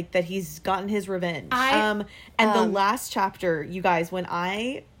now? Like, that he's gotten his revenge. And the last chapter, you guys, when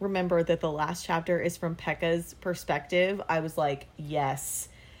I remember that the last chapter is from Pekka's perspective, I was like, yes.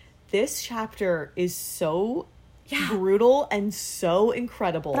 This chapter is so brutal and so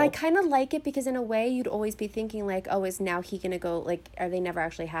incredible. But I kind of like it because in a way you'd always be thinking like, oh, is now he going to go, like, are they never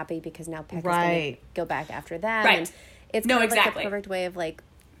actually happy because now Pekka's going to go back after them? Right. And it's kind of like a perfect way of like,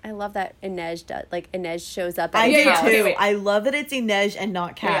 I love that Inej does, like, Inej shows up. I do too. I love that it's Inej and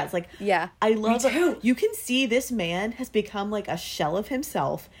not Kaz. Like, I love it. You can see this man has become like a shell of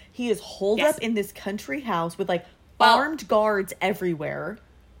himself. He is holed up in this country house with like armed guards everywhere.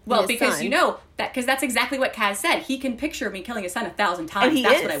 Well, because son. You know that, because that's exactly what Kaz said. He can picture me killing his son 1,000 times.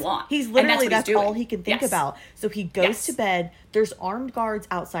 That's what I want. He's literally, that's all he can think about. So he goes to bed. There's armed guards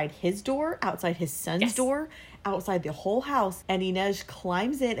outside his door, outside his son's door, outside the whole house. And Inej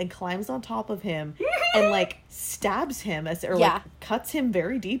climbs in and climbs on top of him and like stabs him like cuts him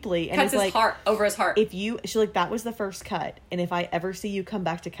very deeply. And cuts his heart over his heart. She's like, that was the first cut. And if I ever see you come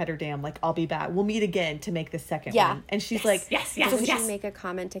back to Ketterdam, like, I'll be back. We'll meet again to make the second one. And she's like, So she make a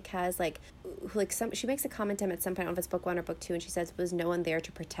comment to Kaz, like she makes a comment to him at some point of it's book 1 or book 2, and she says, was no one there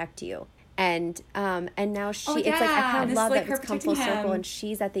to protect you? And now she, it's like, I kind of love that it's come full circle, and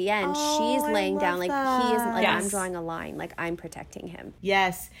she's at the end, she's laying down, like, he isn't, like, I'm drawing a line, like, I'm protecting him.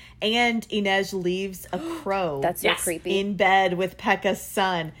 Yes. And Inej leaves a crow. That's so creepy. In bed with Pekka's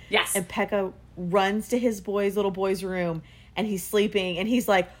son. Yes. And Pekka runs to his little boy's room, and he's sleeping, and he's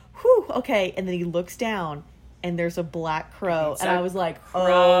like, whew, okay. And then he looks down, and there's a black crow. And I was like,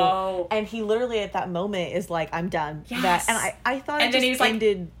 oh. And he literally at that moment is like, I'm done. Yes. And I thought it just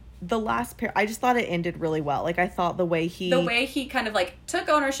ended... The last pair, I just thought it ended really well. Like, I thought the way he kind of like took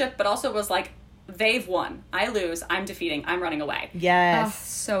ownership, but also was like, they've won. I lose. I'm defeating. I'm running away. Yes. Oh,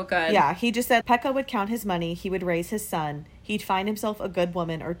 so good. Yeah. He just said Pekka would count his money. He would raise his son. He'd find himself a good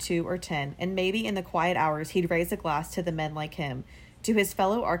woman or 2 or 10. And maybe in the quiet hours, he'd raise a glass to the men like him, to his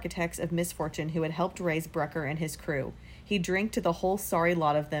fellow architects of misfortune who had helped raise Brecker and his crew. He'd drink to the whole sorry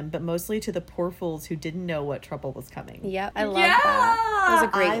lot of them, but mostly to the poor fools who didn't know what trouble was coming. Yep, I love that. That was a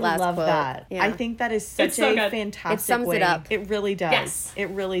great last quote. I love that. Yeah. I think that is such a fantastic It sums it up. It really does. Yes. It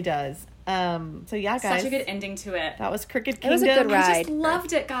really does. So yeah, guys. Such a good ending to it. That was Crooked Kingdom. It was a good ride. I just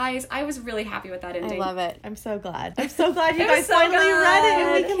loved it, guys. I was really happy with that ending. I love it. I'm so glad. I'm so glad you guys finally read it,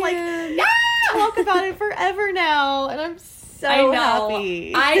 and we can like talk about it forever now. And I'm so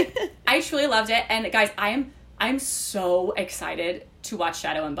happy. I truly loved it. And guys, I'm so excited to watch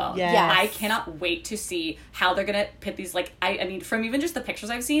Shadow and Bone. Yes. I cannot wait to see how they're gonna put these, like, I mean, from even just the pictures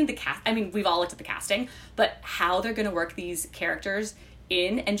I've seen, the cast, I mean, we've all looked at the casting, but how they're gonna work these characters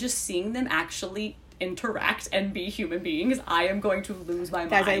in, and just seeing them actually interact and be human beings, I am going to lose my mind.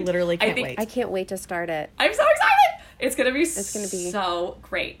 Guys, I literally can't wait. I can't wait to start it. I'm so excited! It's gonna be so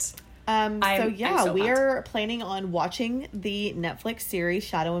great. We're planning on watching the Netflix series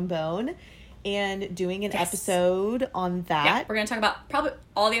Shadow and Bone and doing an episode on that. Yeah, we're going to talk about probably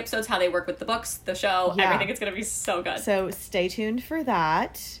all the episodes, how they work with the books, the show, everything. It's going to be so good. So stay tuned for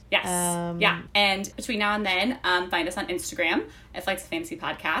that. Yes. And between now and then, find us on Instagram at Flights of Fantasy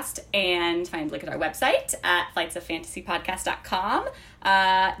Podcast, and look at our website at flightsoffantasypodcast.com.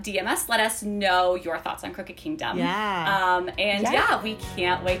 DM us, let us know your thoughts on Crooked Kingdom. We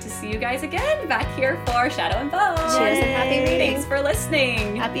can't wait to see you guys again back here for Shadow and Bone. Cheers and happy reading. Thanks for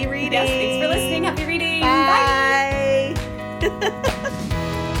listening. Happy reading. Yes, thanks for listening. Happy reading. Bye.